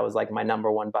bike that was like my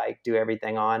number one bike, do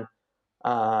everything on.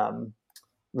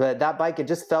 But that bike, it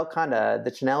just felt kind of,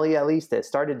 the Cinelli at least, it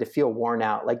started to feel worn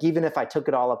out. Like even if I took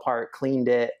it all apart, cleaned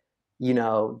it,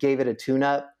 gave it a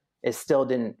tune-up, it still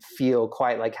didn't feel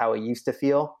quite like how it used to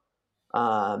feel.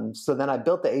 So then I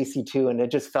built the AC2 and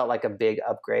it just felt like a big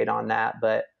upgrade on that.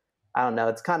 But I don't know.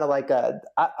 It's kind of like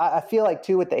I feel like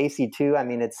too with the AC2, I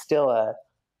mean, it's still a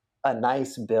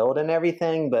nice build and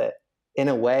everything, but in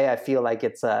a way I feel like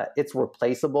it's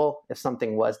replaceable if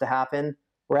something was to happen.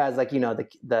 Whereas like,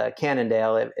 the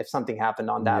Cannondale, if something happened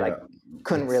on that, I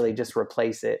couldn't really just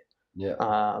replace it. Yeah.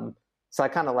 So I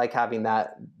kind of like having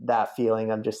that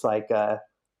feeling of just like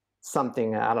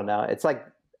something, I don't know. It's like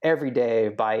everyday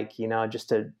bike, just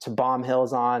to bomb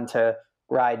hills on, to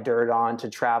ride dirt on, to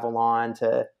travel on,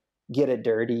 to get it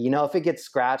dirty. If it gets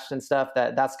scratched and stuff,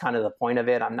 that's kind of the point of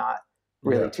it. I'm not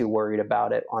really too worried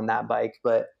about it on that bike,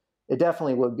 but it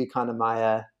definitely would be kind of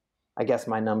my, I guess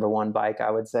my number one bike, I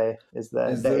would say, is the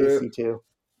AC2.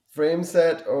 Frame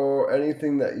set or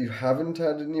anything that you haven't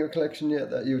had in your collection yet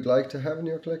that you'd like to have in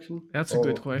your collection? That's a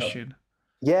good question.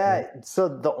 Yeah. So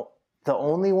the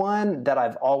only one that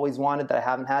I've always wanted that I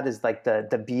haven't had is like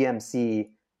the BMC,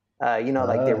 like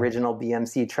the original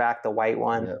BMC track, the white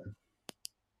one. Yeah.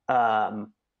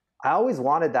 I always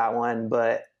wanted that one,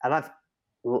 but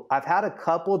I've had a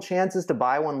couple chances to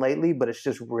buy one lately, but it's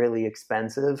just really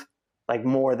expensive, like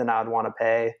more than I'd want to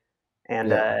pay.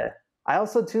 And I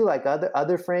also too, like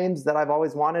other frames that I've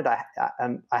always wanted, I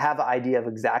have an idea of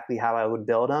exactly how I would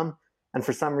build them. And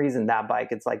for some reason that bike,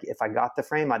 it's like, if I got the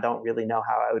frame, I don't really know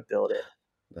how I would build it.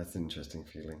 That's an interesting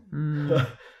feeling.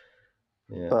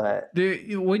 Yeah. But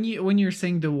when you're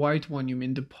saying the white one, you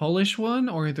mean the Polish one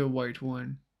or the white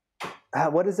one?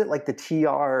 What is it, like the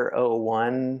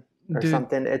TR01 or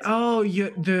something? It's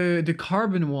the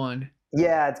carbon one.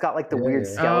 Yeah, it's got like the weird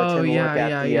skeleton look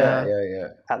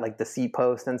at like the seat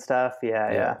post and stuff.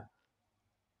 Yeah.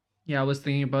 Yeah, I was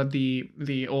thinking about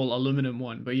the all aluminum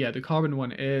one, but yeah, the carbon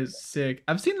one is sick.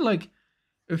 I've seen like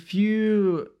a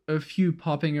few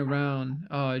popping around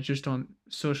just on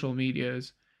social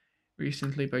medias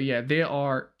recently, but yeah, they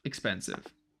are expensive.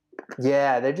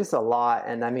 Yeah, they're just a lot,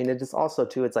 and I mean, it just also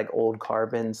too, it's like old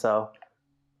carbon, so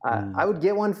I would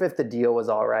get one if the deal was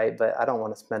all right, but I don't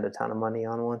want to spend a ton of money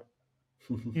on one.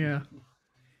 Yeah.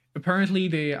 Apparently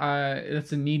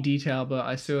that's a neat detail, but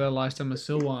I saw it last time I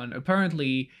saw one.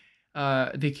 Apparently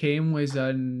they came with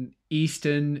an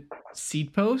Easton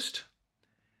seat post.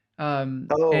 The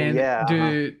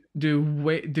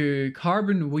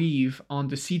carbon weave on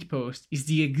the seat post is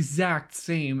the exact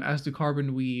same as the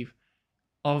carbon weave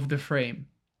of the frame.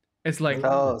 It's like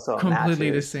so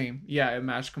completely the same. Yeah, it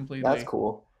matched completely. That's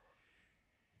cool.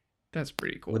 That's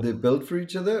pretty cool. Were they built for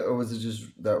each other, or was it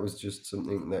just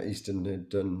something that Easton had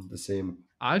done the same?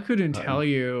 I couldn't tell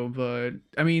you, but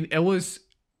I mean, it was.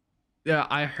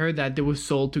 I heard that they were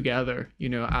sold together,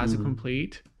 as a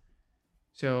complete.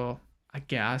 So I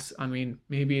guess, I mean,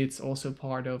 maybe it's also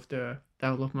part of the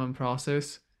development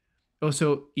process.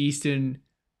 Also, Easton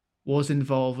was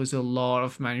involved with a lot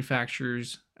of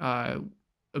manufacturers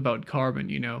about carbon.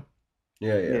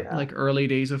 Yeah. Like early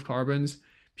days of carbons,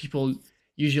 people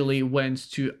usually went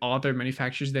to other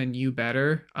manufacturers that knew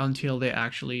better until they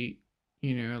actually,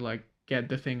 like get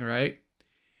the thing right.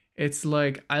 It's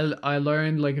like I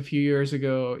learned like a few years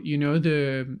ago,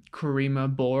 the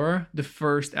Kurima Bora, the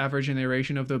first ever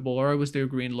generation of the Bora was their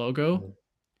green logo.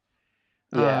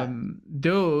 Yeah.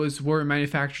 Those were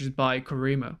manufactured by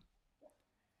Kurima.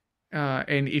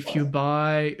 And if you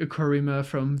buy a Kurima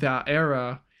from that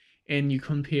era and you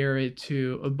compare it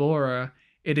to a Bora,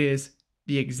 it is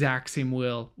the exact same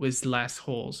wheel with less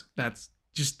holes. That's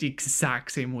just the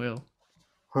exact same wheel.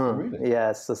 Really?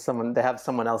 Yeah, so they have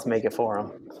someone else make it for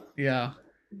them. Yeah.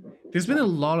 There's been a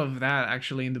lot of that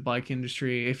actually in the bike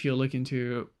industry if you look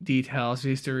into details,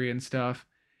 history and stuff.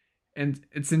 And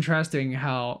it's interesting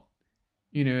how,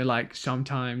 like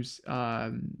sometimes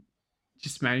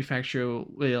just manufacturer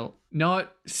will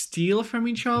not steal from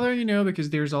each other,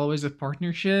 because there's always a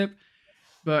partnership.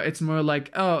 But it's more like,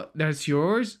 oh, that's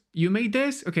yours? You made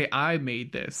this? Okay, I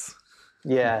made this.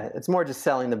 Yeah, it's more just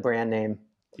selling the brand name.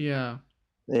 Yeah.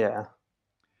 Yeah.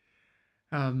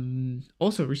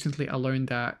 Also, recently I learned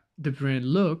that the brand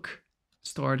Look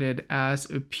started as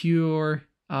a pure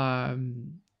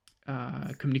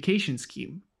communication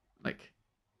scheme. Like,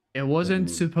 it wasn't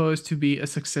supposed to be a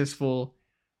successful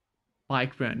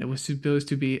bike brand. It was supposed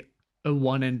to be a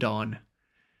one and done.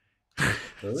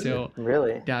 So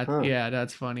really,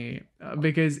 that's funny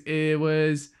because it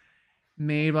was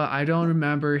made by, I don't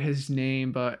remember his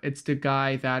name, but it's the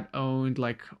guy that owned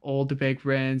like all the big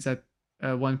brands at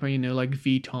one point, like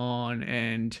Vuitton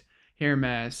and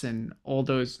Hermes and all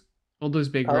those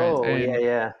big brands.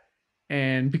 Yeah.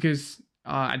 And because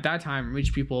at that time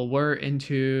rich people were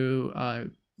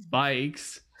into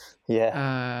bikes.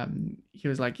 Yeah. He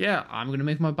was like, yeah, I'm gonna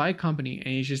make my bike company, and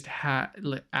he just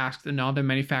asked another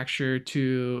manufacturer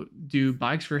to do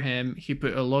bikes for him. He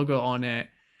put a logo on it,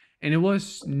 and it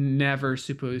was never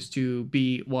supposed to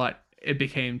be what it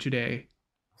became today.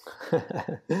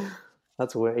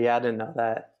 That's weird. Yeah, I didn't know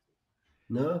that.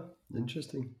 No,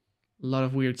 interesting. A lot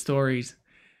of weird stories.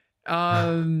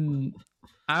 I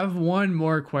have one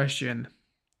more question.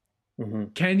 Mm-hmm.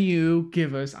 Can you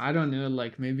give us, I don't know,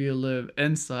 like maybe a little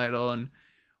insight on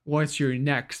what's your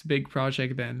next big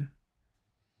project then?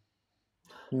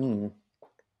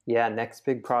 Yeah, next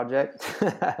big project.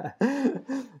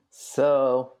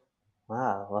 So,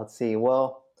 wow, let's see.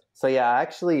 Well, so yeah,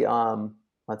 actually,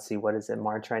 let's see, what is it,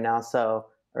 March right now? So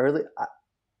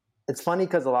it's funny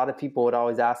because a lot of people would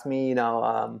always ask me, you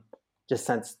know, just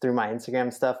since through my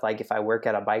Instagram stuff, like if I work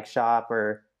at a bike shop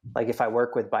or like if I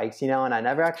work with bikes, you know, and I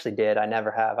never actually did. I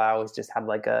never have. I always just had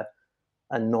like a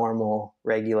normal,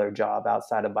 regular job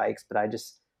outside of bikes, but I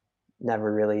just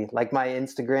never really, like my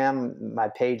Instagram, my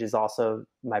page is also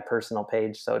my personal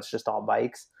page. So it's just all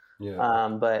bikes.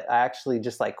 Yeah. But I actually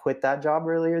just like quit that job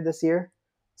earlier this year.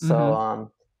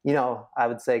 So, you know, I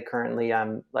would say currently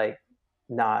I'm like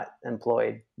not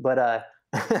employed, but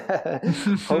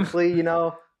hopefully, you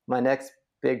know, my next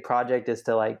big project is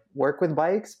to like work with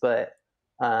bikes, but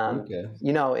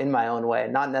you know, in my own way,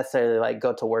 not necessarily like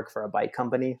go to work for a bike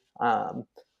company.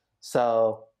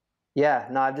 So yeah,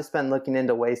 no, I've just been looking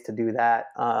into ways to do that.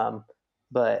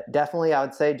 But definitely I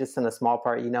would say just in a small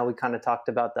part, you know, we kind of talked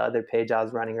about the other page I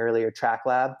was running earlier, Track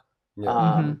Lab.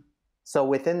 Yeah. So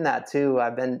within that too,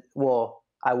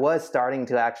 I was starting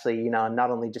to actually, you know,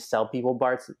 not only just sell people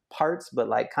parts, but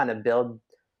like kind of build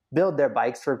their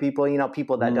bikes for people, you know,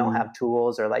 people that don't have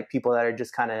tools or like people that are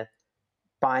just kind of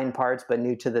buying parts, but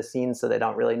new to the scene. So they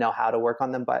don't really know how to work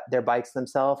on their bikes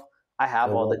themselves. I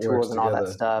have all the tools and all that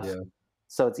stuff. Yeah.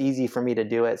 So it's easy for me to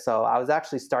do it. So I was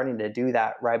actually starting to do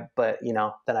that, right? But, you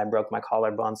know, then I broke my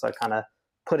collarbone. So I kind of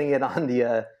putting it on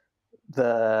the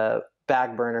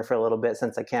back burner for a little bit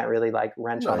since I can't really like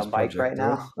wrench on a bike right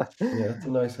now. Yeah, it's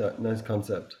a nice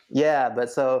concept. Yeah, but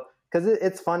so, because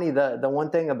it's funny, the one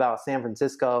thing about San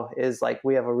Francisco is like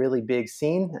we have a really big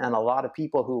scene and a lot of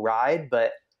people who ride,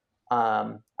 but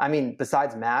I mean,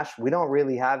 besides MASH, we don't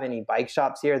really have any bike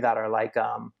shops here that are like,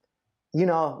 you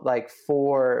know, like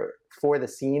for the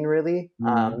scene really.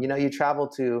 You know, you travel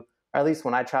to, or at least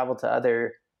when I travel to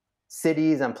other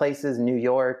cities and places, New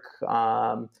York,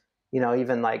 you know,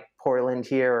 even like Portland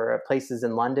here or places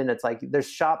in London, it's like there's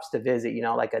shops to visit, you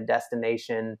know, like a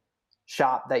destination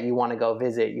shop that you want to go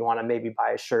visit. You want to maybe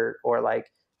buy a shirt or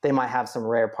like they might have some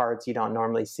rare parts you don't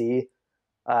normally see.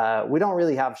 We don't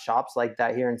really have shops like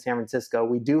that here in San Francisco.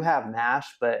 We do have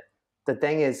MASH, but the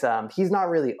thing is, he's not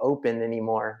really open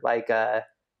anymore. Like,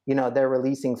 you know, they're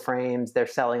releasing frames, they're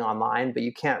selling online, but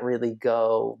you can't really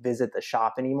go visit the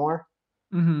shop anymore.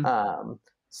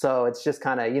 So it's just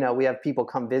kind of, you know, we have people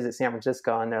come visit San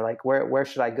Francisco and they're like, where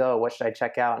should I go? What should I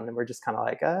check out? And we're just kind of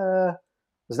like,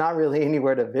 there's not really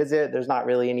anywhere to visit. There's not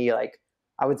really any, like,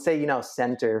 I would say, you know,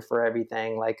 center for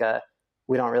everything. Like,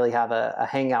 we don't really have a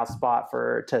hangout spot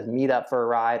to meet up for a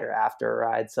ride or after a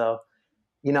ride. So,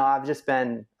 you know, I've just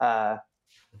been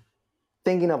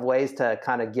thinking of ways to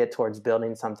kind of get towards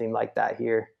building something like that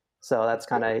here. So that's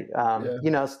kind of,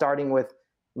 you know, starting with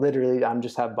literally, I'm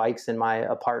just have bikes in my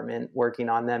apartment working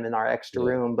on them in our extra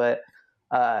room. But,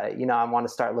 you know, I want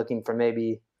to start looking for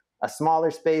maybe a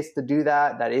smaller space to do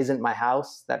that isn't my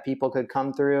house that people could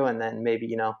come through. And then maybe,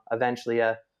 you know, eventually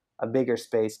a bigger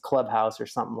space, clubhouse or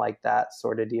something like that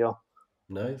sort of deal.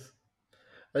 Nice.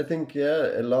 I think,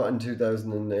 yeah, a lot in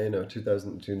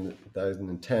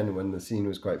 2010 when the scene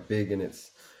was quite big in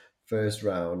its first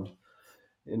round.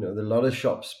 You know, a lot of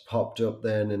shops popped up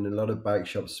then and a lot of bike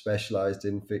shops specialized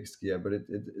in fixed gear, but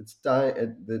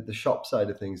the shop side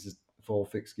of things is for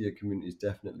fixed gear community is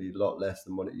definitely a lot less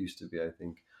than what it used to be, I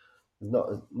think. There's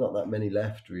not that many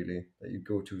left really that you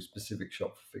go to a specific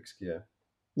shop for fixed gear.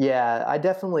 Yeah, I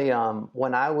definitely,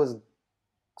 when I was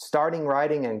starting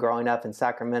riding and growing up in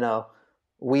Sacramento,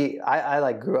 I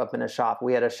like grew up in a shop.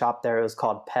 We had a shop there. It was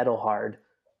called Pedal Hard,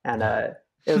 and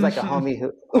it was like a homie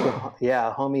who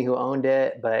owned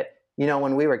it. But you know,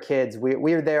 when we were kids, we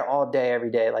were there all day, every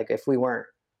day. Like if we weren't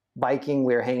biking,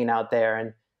 we were hanging out there,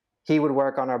 and he would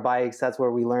work on our bikes. That's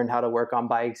where we learned how to work on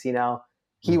bikes. You know,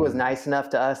 he was nice enough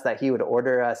to us that he would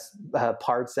order us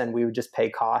parts, and we would just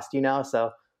pay cost. You know, so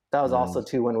that was also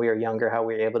too when we were younger how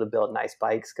we were able to build nice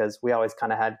bikes because we always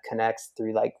kind of had connects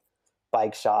through like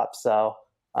bike shops. So.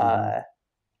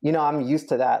 You know, I'm used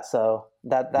to that. So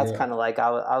that's kind of like,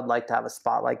 I would like to have a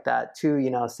spot like that too, you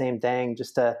know, same thing,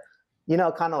 just to, you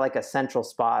know, kind of like a central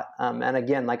spot. And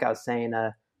again, like I was saying,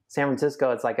 San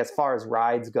Francisco, it's like, as far as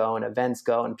rides go and events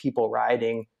go and people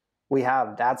riding, we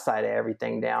have that side of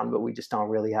everything down, but we just don't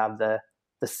really have the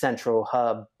the central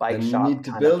hub bike and shop. You need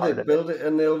to build it,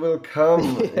 and they will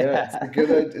come. Yeah,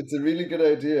 it's a really good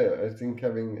idea. I think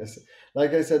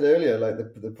like I said earlier, like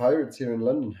the Pirates here in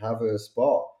London have a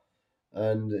spot,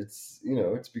 and it's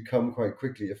become quite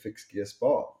quickly a fixed gear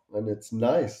spot, and it's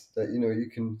nice that you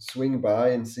can swing by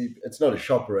and see. It's not a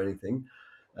shop or anything,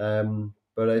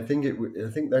 but I think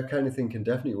that kind of thing can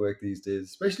definitely work these days,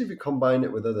 especially if you combine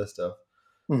it with other stuff.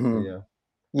 Mm-hmm.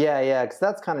 Yeah, because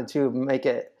that's kind of to make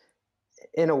it,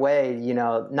 in a way,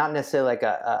 not necessarily like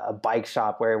a bike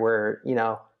shop where we're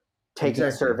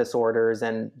taking service orders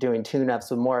and doing tune-ups,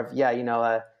 but more of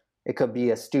it could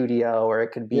be a studio, or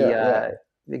it could be coffee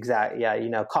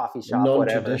shop,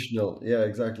 non-traditional whatever. Yeah,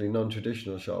 exactly,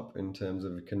 non-traditional shop in terms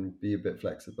of it can be a bit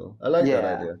flexible. I like that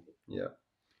idea. Yeah.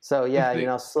 So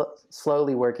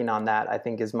slowly working on that, I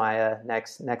think, is my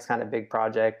next kind of big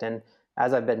project. And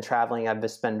as I've been traveling, I've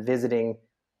just been visiting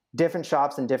different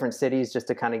shops in different cities just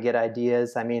to kind of get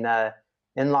ideas. I mean,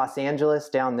 in Los Angeles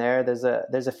down there, there's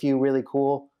a few really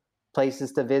cool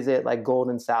places to visit, like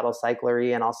Golden Saddle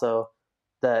Cyclery, and also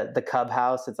the Cub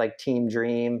House. It's like Team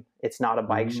Dream. It's not a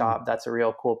bike shop. That's a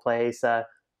real cool place. I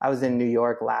was in New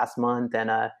York last month,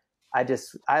 and I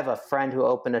have a friend who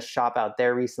opened a shop out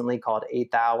there recently called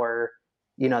 8th Hour.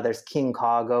 There's King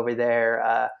Cog over there.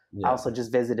 I also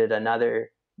just visited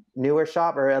another newer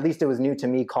shop, or at least it was new to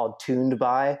me, called Tuned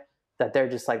By, that they're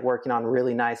just like working on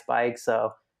really nice bikes.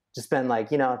 So just been like,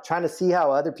 trying to see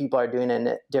how other people are doing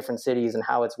in different cities and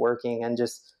how it's working, and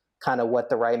just kind of what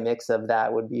the right mix of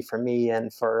that would be for me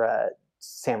and for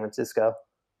San Francisco.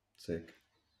 Sick.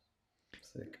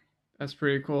 That's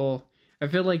pretty cool. I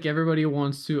feel like everybody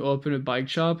wants to open a bike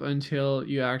shop until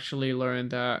you actually learn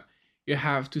that you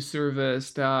have to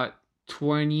service that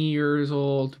 20 years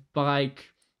old bike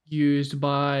used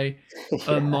by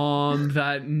a mom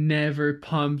that never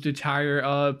pumped the tire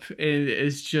up and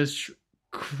is just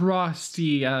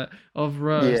crusty of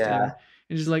rust.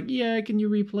 And just like, can you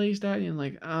replace that? And you're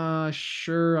like,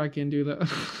 sure, I can do that.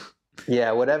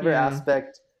 Whatever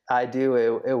aspect I do,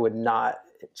 it would not,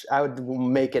 I would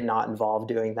make it not involve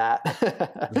doing that.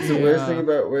 It's the worst thing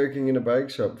about working in a bike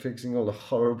shop, fixing all the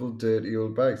horrible, dirty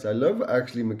old bikes. I love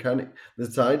actually the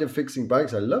side of fixing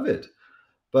bikes. I love it.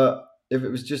 But if it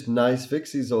was just nice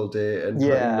fixies all day and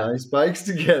putting nice bikes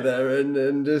together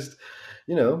and just,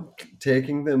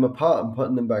 taking them apart and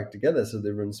putting them back together so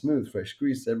they run smooth, fresh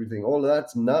grease, everything, all of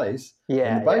that's nice.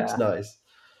 Yeah. And the bike's nice.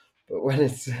 But when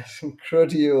it's some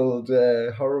cruddy old,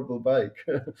 horrible bike.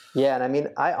 And I mean,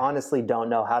 I honestly don't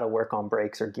know how to work on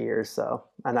brakes or gears,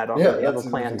 and I don't really have a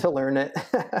plan to learn it.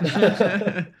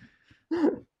 That's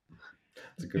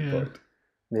a good point.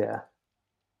 Yeah.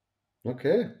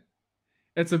 Okay.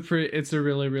 It's a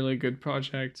really, really good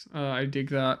project. I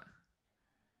dig that.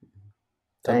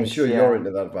 Thanks, I'm sure you're into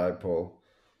that vibe, Paul.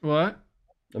 What?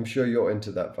 I'm sure you're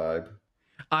into that vibe.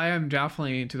 I am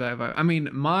definitely into that vibe. I mean,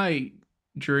 my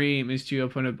dream is to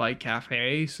open a bike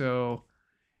cafe, so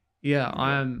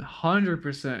I'm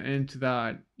 100% into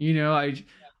that.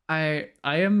 I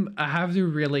have the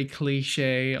really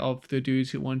cliche of the dudes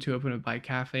who want to open a bike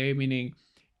cafe, meaning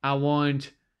I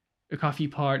want a coffee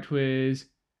part with,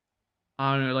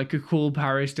 I don't know, like a cool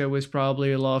barista with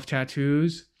probably a lot of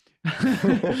tattoos.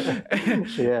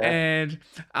 And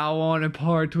I want a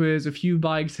part with a few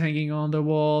bikes hanging on the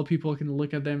wall. People can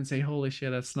look at them and say, holy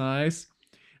shit, that's nice.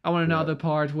 I want another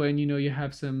part when, you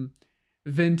have some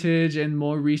vintage and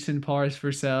more recent parts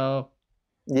for sale.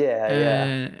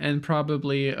 And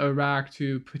probably a rack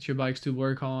to put your bikes to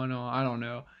work on, or I don't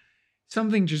know.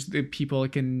 Something just that people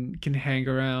can hang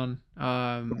around.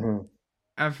 That's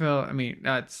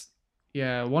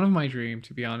one of my dreams,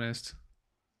 to be honest.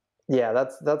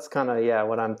 That's kind of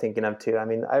what I'm thinking of too. I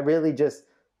mean, I really just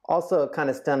also kind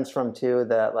of stems from too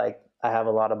that, like, I have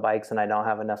a lot of bikes and I don't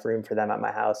have enough room for them at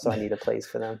my house, so I need a place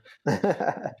for them.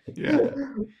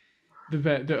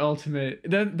 The ultimate.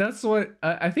 That's what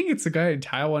I think. It's a guy in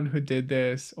Taiwan who did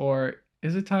this, or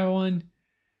is it Taiwan?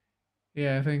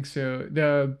 Yeah, I think so.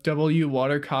 The W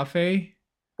Water Cafe.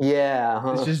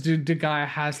 It's just the guy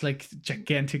has like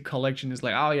gigantic collection. Is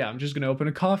like, oh yeah, I'm just gonna open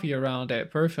a coffee around it.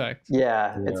 Perfect.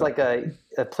 It's like a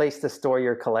place to store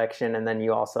your collection, and then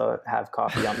you also have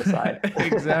coffee on the side.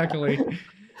 Exactly.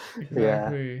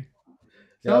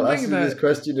 I'll ask you this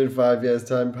question in 5 years'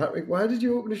 time, Patrick. Why did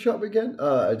you open a shop again?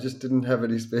 I just didn't have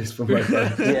any space for my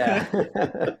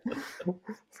bike.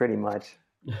 Pretty much.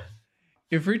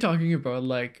 If we're talking about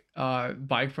like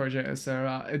bike project,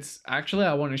 etc., it's actually,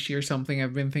 I want to share something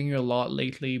I've been thinking a lot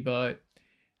lately, but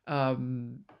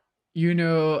you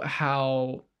know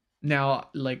how now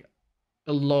like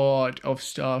a lot of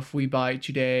stuff we buy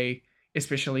today,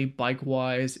 especially bike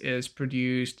wise, is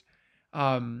produced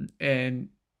and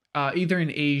either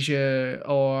in Asia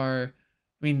or,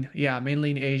 I mean, yeah,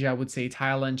 mainly in Asia, I would say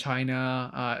Thailand,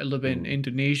 China, a little bit in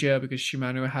Indonesia, because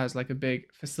Shimano has like a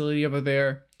big facility over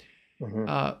there.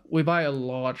 We buy a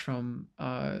lot from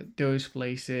those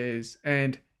places,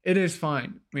 and it is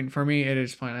fine. I mean, for me, it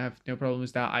is fine. I have no problem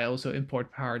with that. I also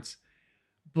import parts,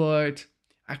 but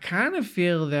I kind of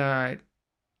feel that,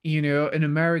 you know, in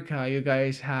America, you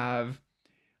guys have,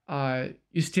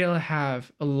 you still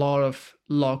have a lot of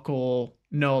local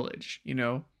knowledge, you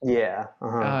know? Yeah.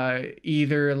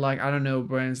 Either like, I don't know,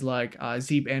 brands like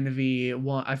Zeep Envy,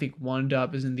 I think One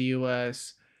Dub is in the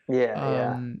US.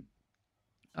 Yeah.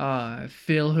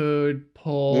 Phil Hood,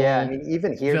 Paul. Yeah, I mean,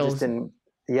 even here, Phil's, just in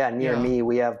near me,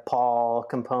 we have Paul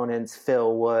Components,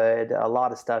 Phil Wood, a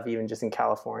lot of stuff, even just in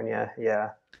California.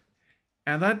 Yeah.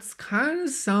 And that's kind of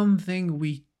something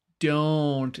we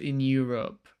don't in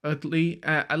Europe, at least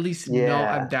not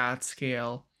at that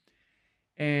scale.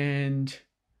 And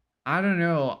I don't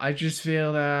know, I just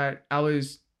feel that I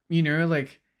was, you know,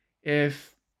 like,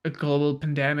 if a global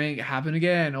pandemic happened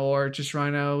again, or just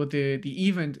right now with the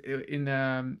event in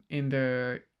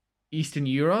the Eastern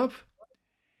Europe,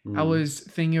 I was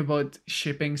thinking about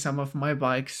shipping some of my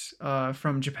bikes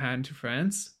from Japan to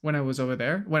France when I'm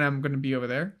going to be over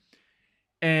there.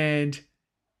 And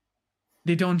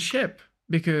they don't ship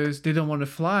because they don't want to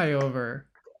fly over.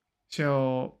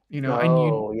 So, you know,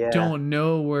 and you don't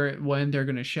know when they're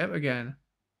going to ship again.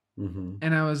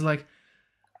 And I was like,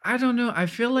 I don't know. I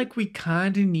feel like we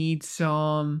kind of need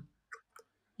some,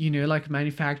 you know, like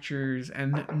manufacturers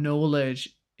and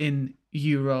knowledge in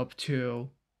Europe too.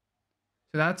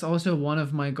 So that's also one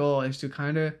of my goals, is to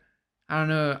kind of, I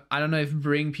don't know if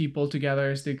bring people together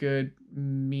is the good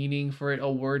meaning for it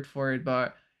or word for it,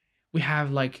 but we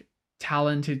have like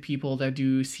talented people that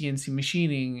do CNC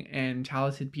machining and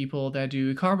talented people that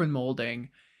do carbon molding,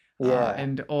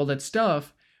 and all that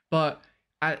stuff. But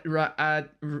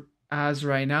as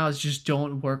right now, it's just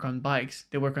don't work on bikes.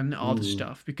 They work on other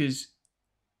stuff, because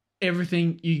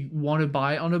everything you want to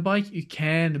buy on a bike, you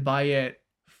can buy it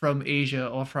from Asia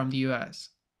or from the US.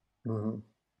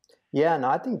 Yeah, no,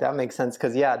 I think that makes sense,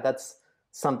 because that's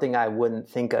something I wouldn't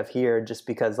think of here, just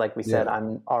because, like we said,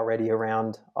 I'm already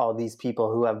around all these people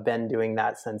who have been doing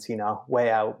that since, you know, way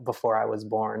out before I was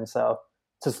born. So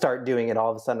to start doing it all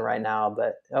of a sudden right now,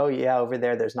 but over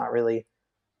there's not really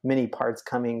many parts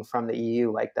coming from the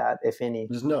EU like that, if any.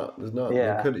 There's not.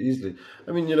 Yeah. They could easily.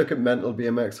 I mean, you look at Mental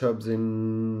BMX hubs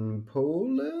in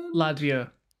Poland?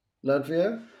 Latvia.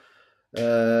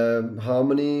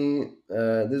 Harmony.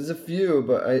 There's a few,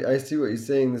 but I see what you're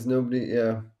saying. There's nobody.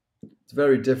 Yeah, it's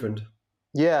very different.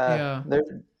 Yeah.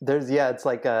 There's it's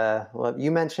like well,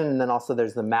 you mentioned, and then also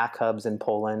there's the Mac hubs in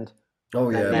Poland. Oh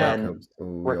yeah, Mac hubs.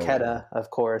 Raketa, of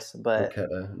course, but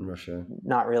Raketa in Russia.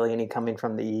 Not really any coming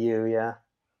from the EU.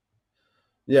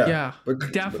 Yeah,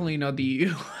 but definitely not the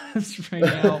EU right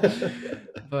now.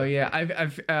 But yeah,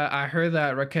 I heard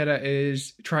that Raketa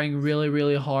is trying really,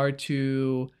 really hard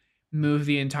to move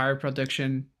the entire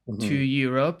production to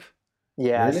Europe.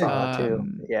 Yeah, really? I saw that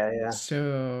too. Yeah.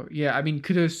 So yeah, I mean,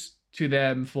 kudos to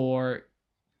them for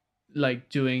like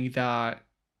doing that.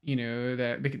 You know,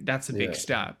 that's a big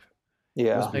step.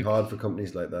 Yeah, it must be hard for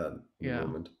companies like that. At the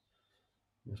moment.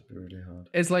 It must be really hard.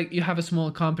 It's like you have a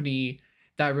small company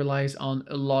that relies on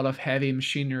a lot of heavy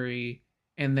machinery,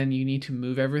 and then you need to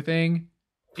move everything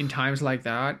in times like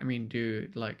that. I mean,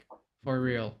 dude, like, for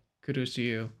real, kudos to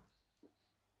you.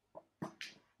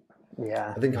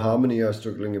 Yeah, I think Harmony are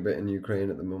struggling a bit in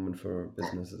Ukraine at the moment for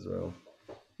business as well.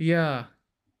 Yeah.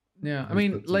 I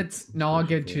mean, let's not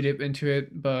get too deep into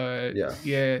it, but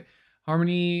yeah,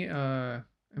 Harmony. I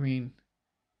mean,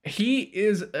 he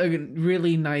is a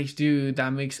really nice dude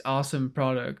that makes awesome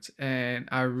products, and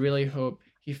I really hope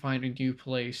he finds a new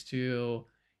place to,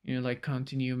 you know, like,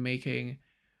 continue making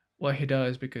what he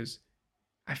does, because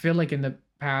I feel like in the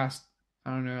past,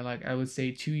 I don't know, like, I would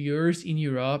say 2 years in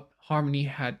Europe, Harmony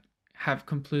have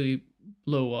completely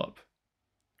blow up.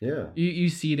 Yeah, you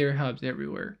see their hubs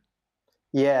everywhere.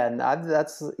 Yeah, and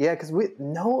because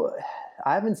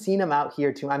I haven't seen them out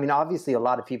here too. I mean, obviously, a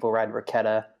lot of people ride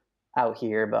Raketa out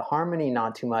here, but Harmony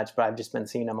not too much. But I've just been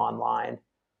seeing them online.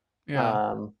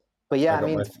 Yeah. But yeah, I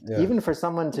mean, even for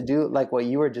someone to do like what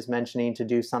you were just mentioning, to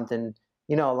do something,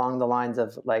 you know, along the lines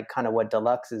of like kind of what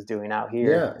Deluxe is doing out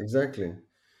here. Yeah, exactly.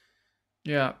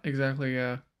 Yeah, exactly.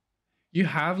 Yeah, you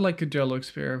have like a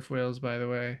Deluxe pair of wheels, by the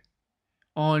way,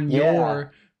 on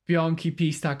your Bianchi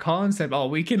Pista concept. Oh,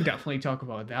 we can definitely talk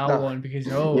about that one, because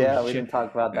we didn't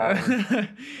talk about that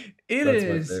one. That's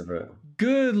my favorite.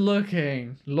 Good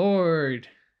looking, Lord.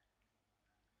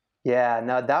 Yeah,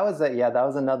 no, that was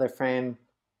another frame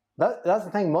That's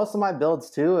the thing. Most of my builds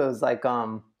too, it was like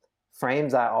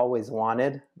frames I always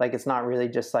wanted. Like it's not really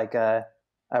just like a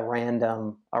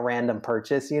random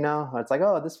purchase, you know? It's like,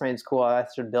 oh, this frame's cool, I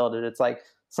should build it. It's like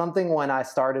something when I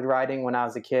started writing when I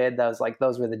was a kid, that was like,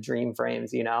 those were the dream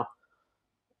frames, you know?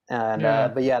 And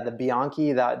but yeah, the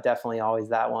Bianchi, that definitely always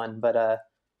that one. But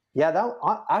yeah,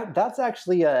 that's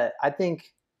actually I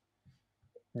think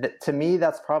to me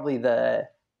that's probably the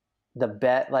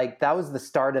bet, like that was the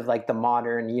start of like the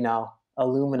modern, you know,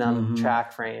 aluminum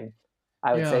track frame,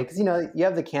 I would say, because you know you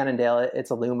have the Cannondale, it's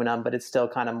aluminum, but it's still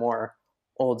kind of more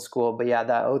old school. But yeah,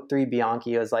 that 03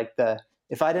 Bianchi was like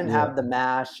if I didn't have the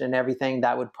mash and everything,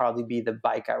 that would probably be the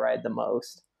bike I ride the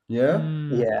most. Yeah.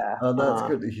 Oh, that's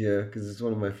good to hear, because it's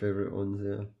one of my favorite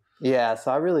ones. Yeah,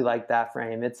 so I really like that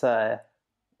frame. It's a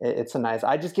nice.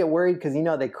 I just get worried because you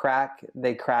know they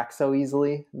crack so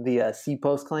easily, the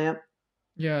C-post clamp.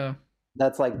 Yeah,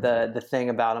 that's like the thing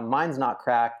about them. Mine's not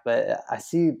cracked, but I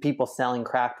see people selling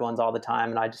cracked ones all the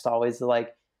time, and I just always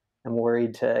like am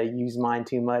worried to use mine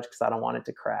too much because I don't want it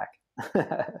to crack.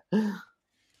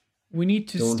 We need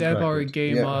to step our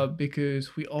game up,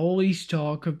 because we always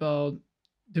talk about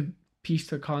the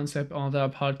Pista concept on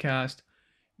that podcast.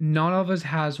 None of us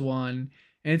has one.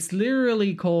 And it's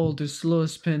literally called the Slow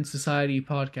Spin Society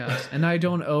podcast. And I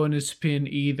don't own a spin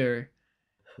either.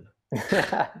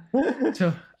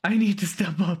 So I need to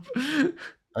step up.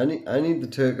 I need the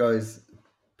turquoise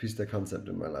Pista concept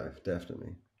in my life,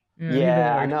 definitely.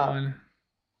 Yeah, I know. One.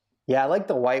 Yeah, I like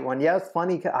the white one. Yeah, it's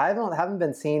funny. I haven't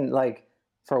been seen, like,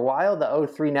 for a while, the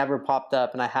 03 never popped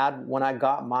up. And when I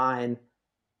got mine,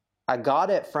 I got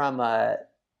it from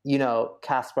you know,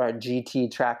 Caspar GT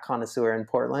Track Connoisseur in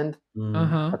Portland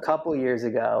a couple years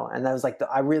ago. And that was like,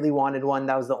 I really wanted one.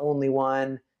 That was the only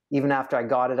one. Even after I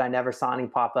got it, I never saw any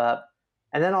pop up.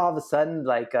 And then all of a sudden,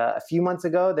 like a few months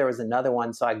ago, there was another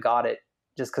one. So I got it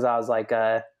just because I was like,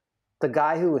 the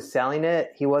guy who was selling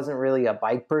it, he wasn't really a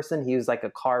bike person. He was like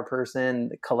a car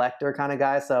person, collector kind of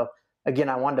guy. So again,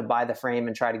 I wanted to buy the frame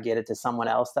and try to get it to someone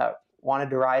else that wanted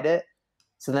to ride it.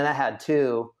 So then I had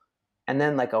two. And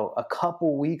then like a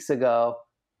couple weeks ago,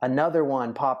 another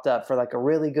one popped up for like a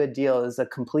really good deal. It was a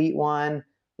complete one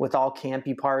with all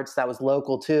campy parts that was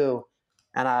local too.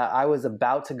 And I was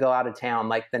about to go out of town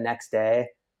like the next day.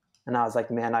 And I was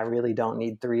like, man, I really don't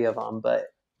need three of them. But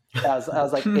I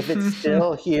was like, if it's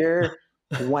still here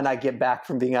when I get back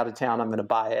from being out of town, I'm going to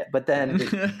buy it. But then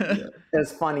it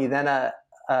was funny. Then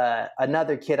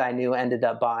another kid I knew ended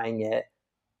up buying it.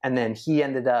 And then he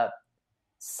ended up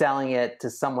selling it to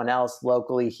someone else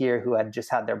locally here who had just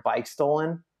had their bike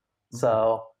stolen.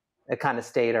 So it kind of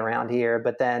stayed around here.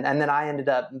 But then I ended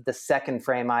up, the second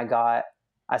frame I got,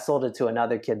 I sold it to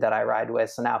another kid that I ride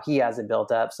with. So now he has it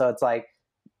built up. So it's like,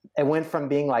 it went from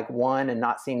being like one and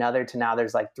not seeing other to now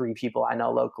there's like three people I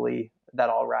know locally that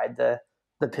all ride the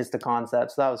Pista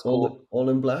concept. So that was cool. All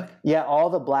in black? Yeah, all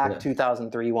the black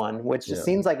 2003 one, which just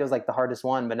seems like it was like the hardest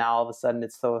one, but now all of a sudden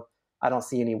I don't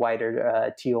see any white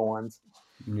or teal ones.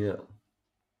 Yeah.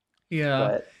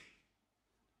 But,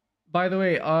 by the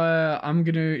way, I'm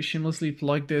gonna shamelessly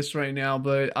plug this right now,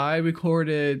 but I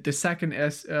recorded the second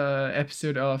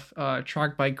episode of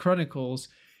Track Bike Chronicles,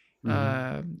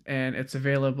 and it's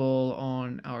available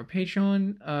on our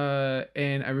Patreon.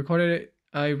 And I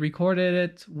recorded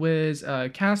it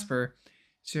with Caspar,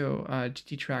 so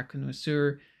GT Track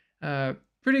Connoisseur.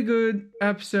 Pretty good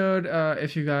episode.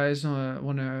 If you guys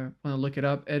wanna look it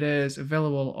up, it is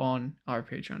available on our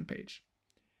Patreon page.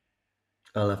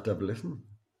 I'll have to have a listen.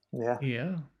 Yeah,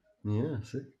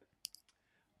 sick.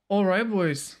 All right,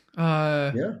 boys.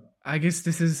 I guess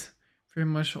this is pretty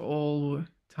much all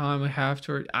time I have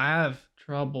to. I have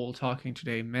trouble talking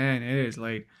today, man. It is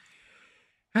late.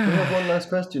 We have one last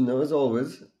question, though, as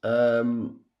always.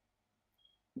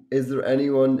 Is there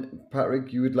anyone,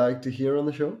 Patrick, you would like to hear on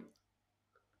the show?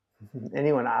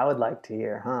 Anyone I would like to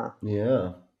hear, huh?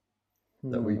 Yeah,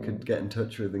 that we could get in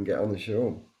touch with and get on the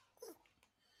show.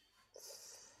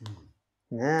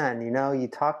 Man, you know, you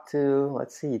talked to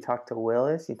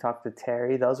Willis, you talked to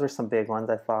Terry. Those were some big ones,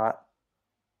 I thought.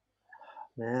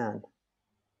 Man.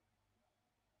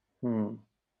 You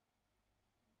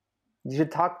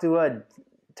should talk to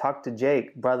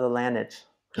Jake, Brother Lanich.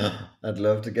 I'd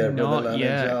love to get Brother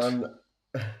Lanich on.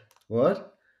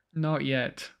 What? Not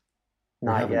yet.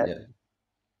 Not yet.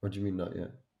 What do you mean not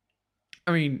yet?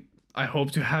 I mean, I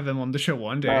hope to have him on the show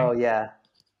one day. Oh, yeah.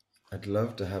 I'd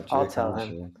love to have Jake I'll tell him.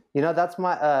 Show. You know,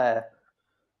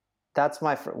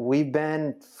 we've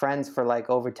been friends for like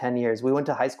over 10 years. We went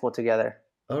to high school together.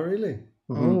 Oh, really?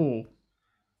 Oh.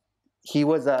 He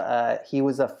was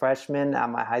a freshman at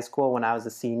my high school when I was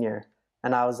a senior.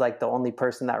 and I was like the only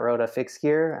person that rode a fixed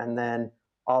gear. And then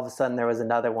all of a sudden there was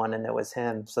another one, and it was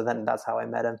him. So then that's how I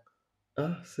met him.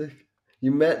 Oh, sick.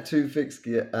 You met two fixed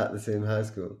gear at the same high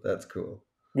school. That's cool.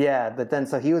 Yeah, but then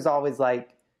so he was always like,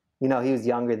 he was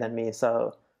younger than me.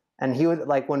 So, and he would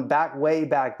like way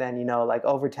back then, like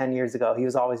over 10 years ago, he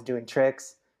was always doing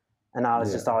tricks. And I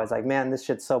was just always like, man, this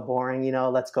shit's so boring.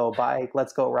 Let's go bike,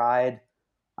 let's go ride.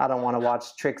 I don't want to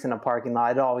watch tricks in a parking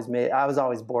lot. I was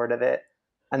always bored of it.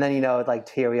 And then, like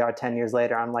here we are 10 years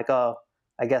later, I'm like, oh,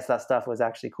 I guess that stuff was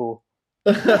actually cool.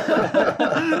 Because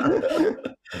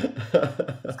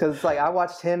it's like I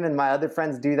watched him and my other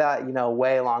friends do that,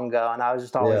 way long ago, and I was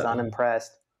just always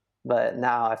unimpressed. But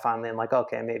now I finally am like,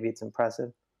 okay, maybe it's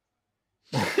impressive.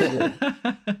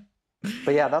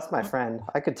 But yeah, that's my friend.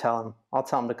 I could tell him. I'll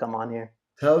tell him to come on here.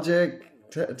 Tell Jake.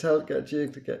 Get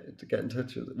Jake to get in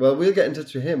touch with. Well, we'll get in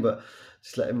touch with him, but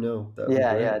just let him know.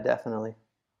 Yeah, definitely.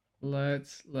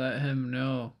 Let's let him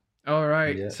know. All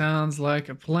right, sounds like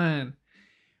a plan.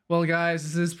 Well, guys,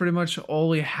 this is pretty much all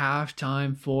we have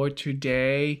time for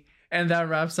today. And that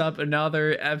wraps up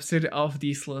another episode of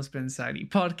the Slow Spin Society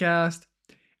podcast.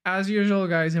 As usual,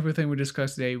 guys, everything we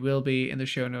discussed today will be in the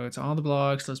show notes on the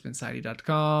blog,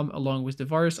 slowspinsociety.com, along with the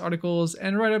various articles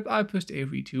and write-up I post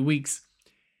every 2 weeks.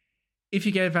 If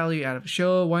you get value out of the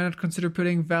show, why not consider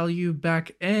putting value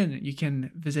back in? You can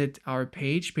visit our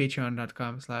page,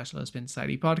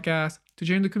 patreon.com/slowspinsociety podcast, to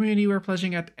join the community where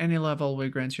pledging at any level will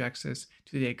grant you access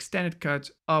to the extended cut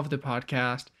of the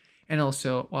podcast, and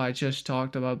also what I just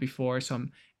talked about before,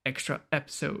 some extra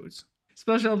episodes.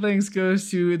 Special thanks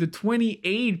goes to the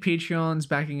 28 Patreons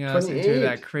backing us into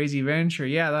that crazy venture.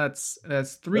 Yeah, that's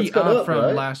 3 up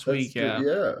from last week. Good.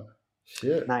 Yeah.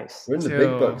 Shit. Nice. We're in the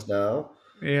big bucks now.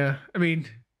 Yeah, I mean,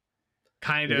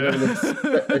 kind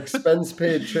of. Expense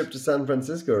paid trip to San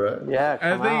Francisco, right? Yeah,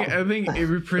 I think it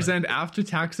represents after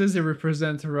taxes. It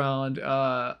represents around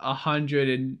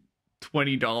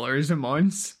 $120 a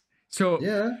month. So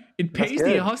it pays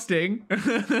the hosting.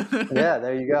 Yeah,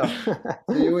 there you go.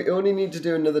 So you only need to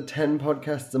do another 10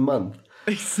 podcasts a month.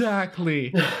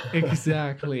 Exactly.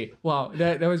 Wow,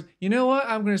 that was. You know what?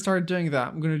 I'm gonna start doing that.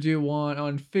 I'm gonna do one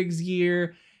on fixed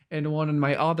gear and one on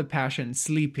my other passion,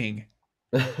 sleeping.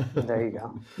 There you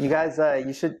go. You guys,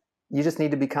 you just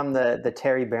need to become the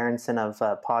Terry Berenson of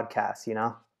podcasts,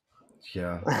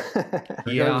 Yeah. That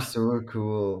guy was so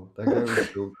cool. That guy was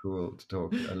so cool to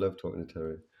talk to. I love talking to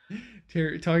Terry.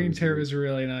 Talking to Terry was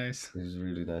really nice. He's a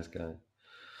really nice guy.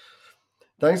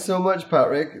 Thanks so much,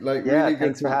 Patrick. Really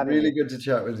good to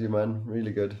chat with you, man.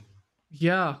 Really good.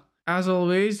 Yeah. As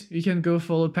always, you can go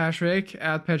follow Patrick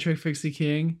at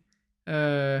PatrickFixieKing.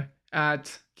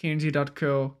 At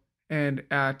kng.co and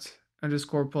at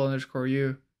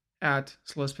 _Paul_you at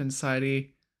Slow Spin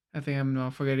Society. I think I'm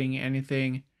not forgetting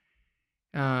anything.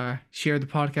 Share the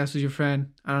podcast with your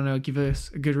friend. I don't know, give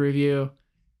us a good review.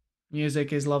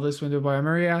 Music is Loveless Window by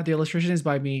Maria. The illustration is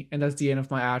by me, and that's the end of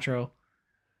my outro.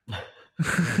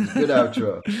 Good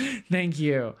outro. Thank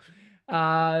you.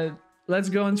 Let's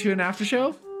go into an after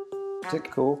show.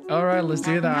 Cool. All right, let's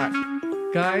do that.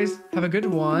 Guys, have a good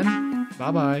one.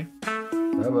 Bye-bye.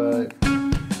 Bye-bye.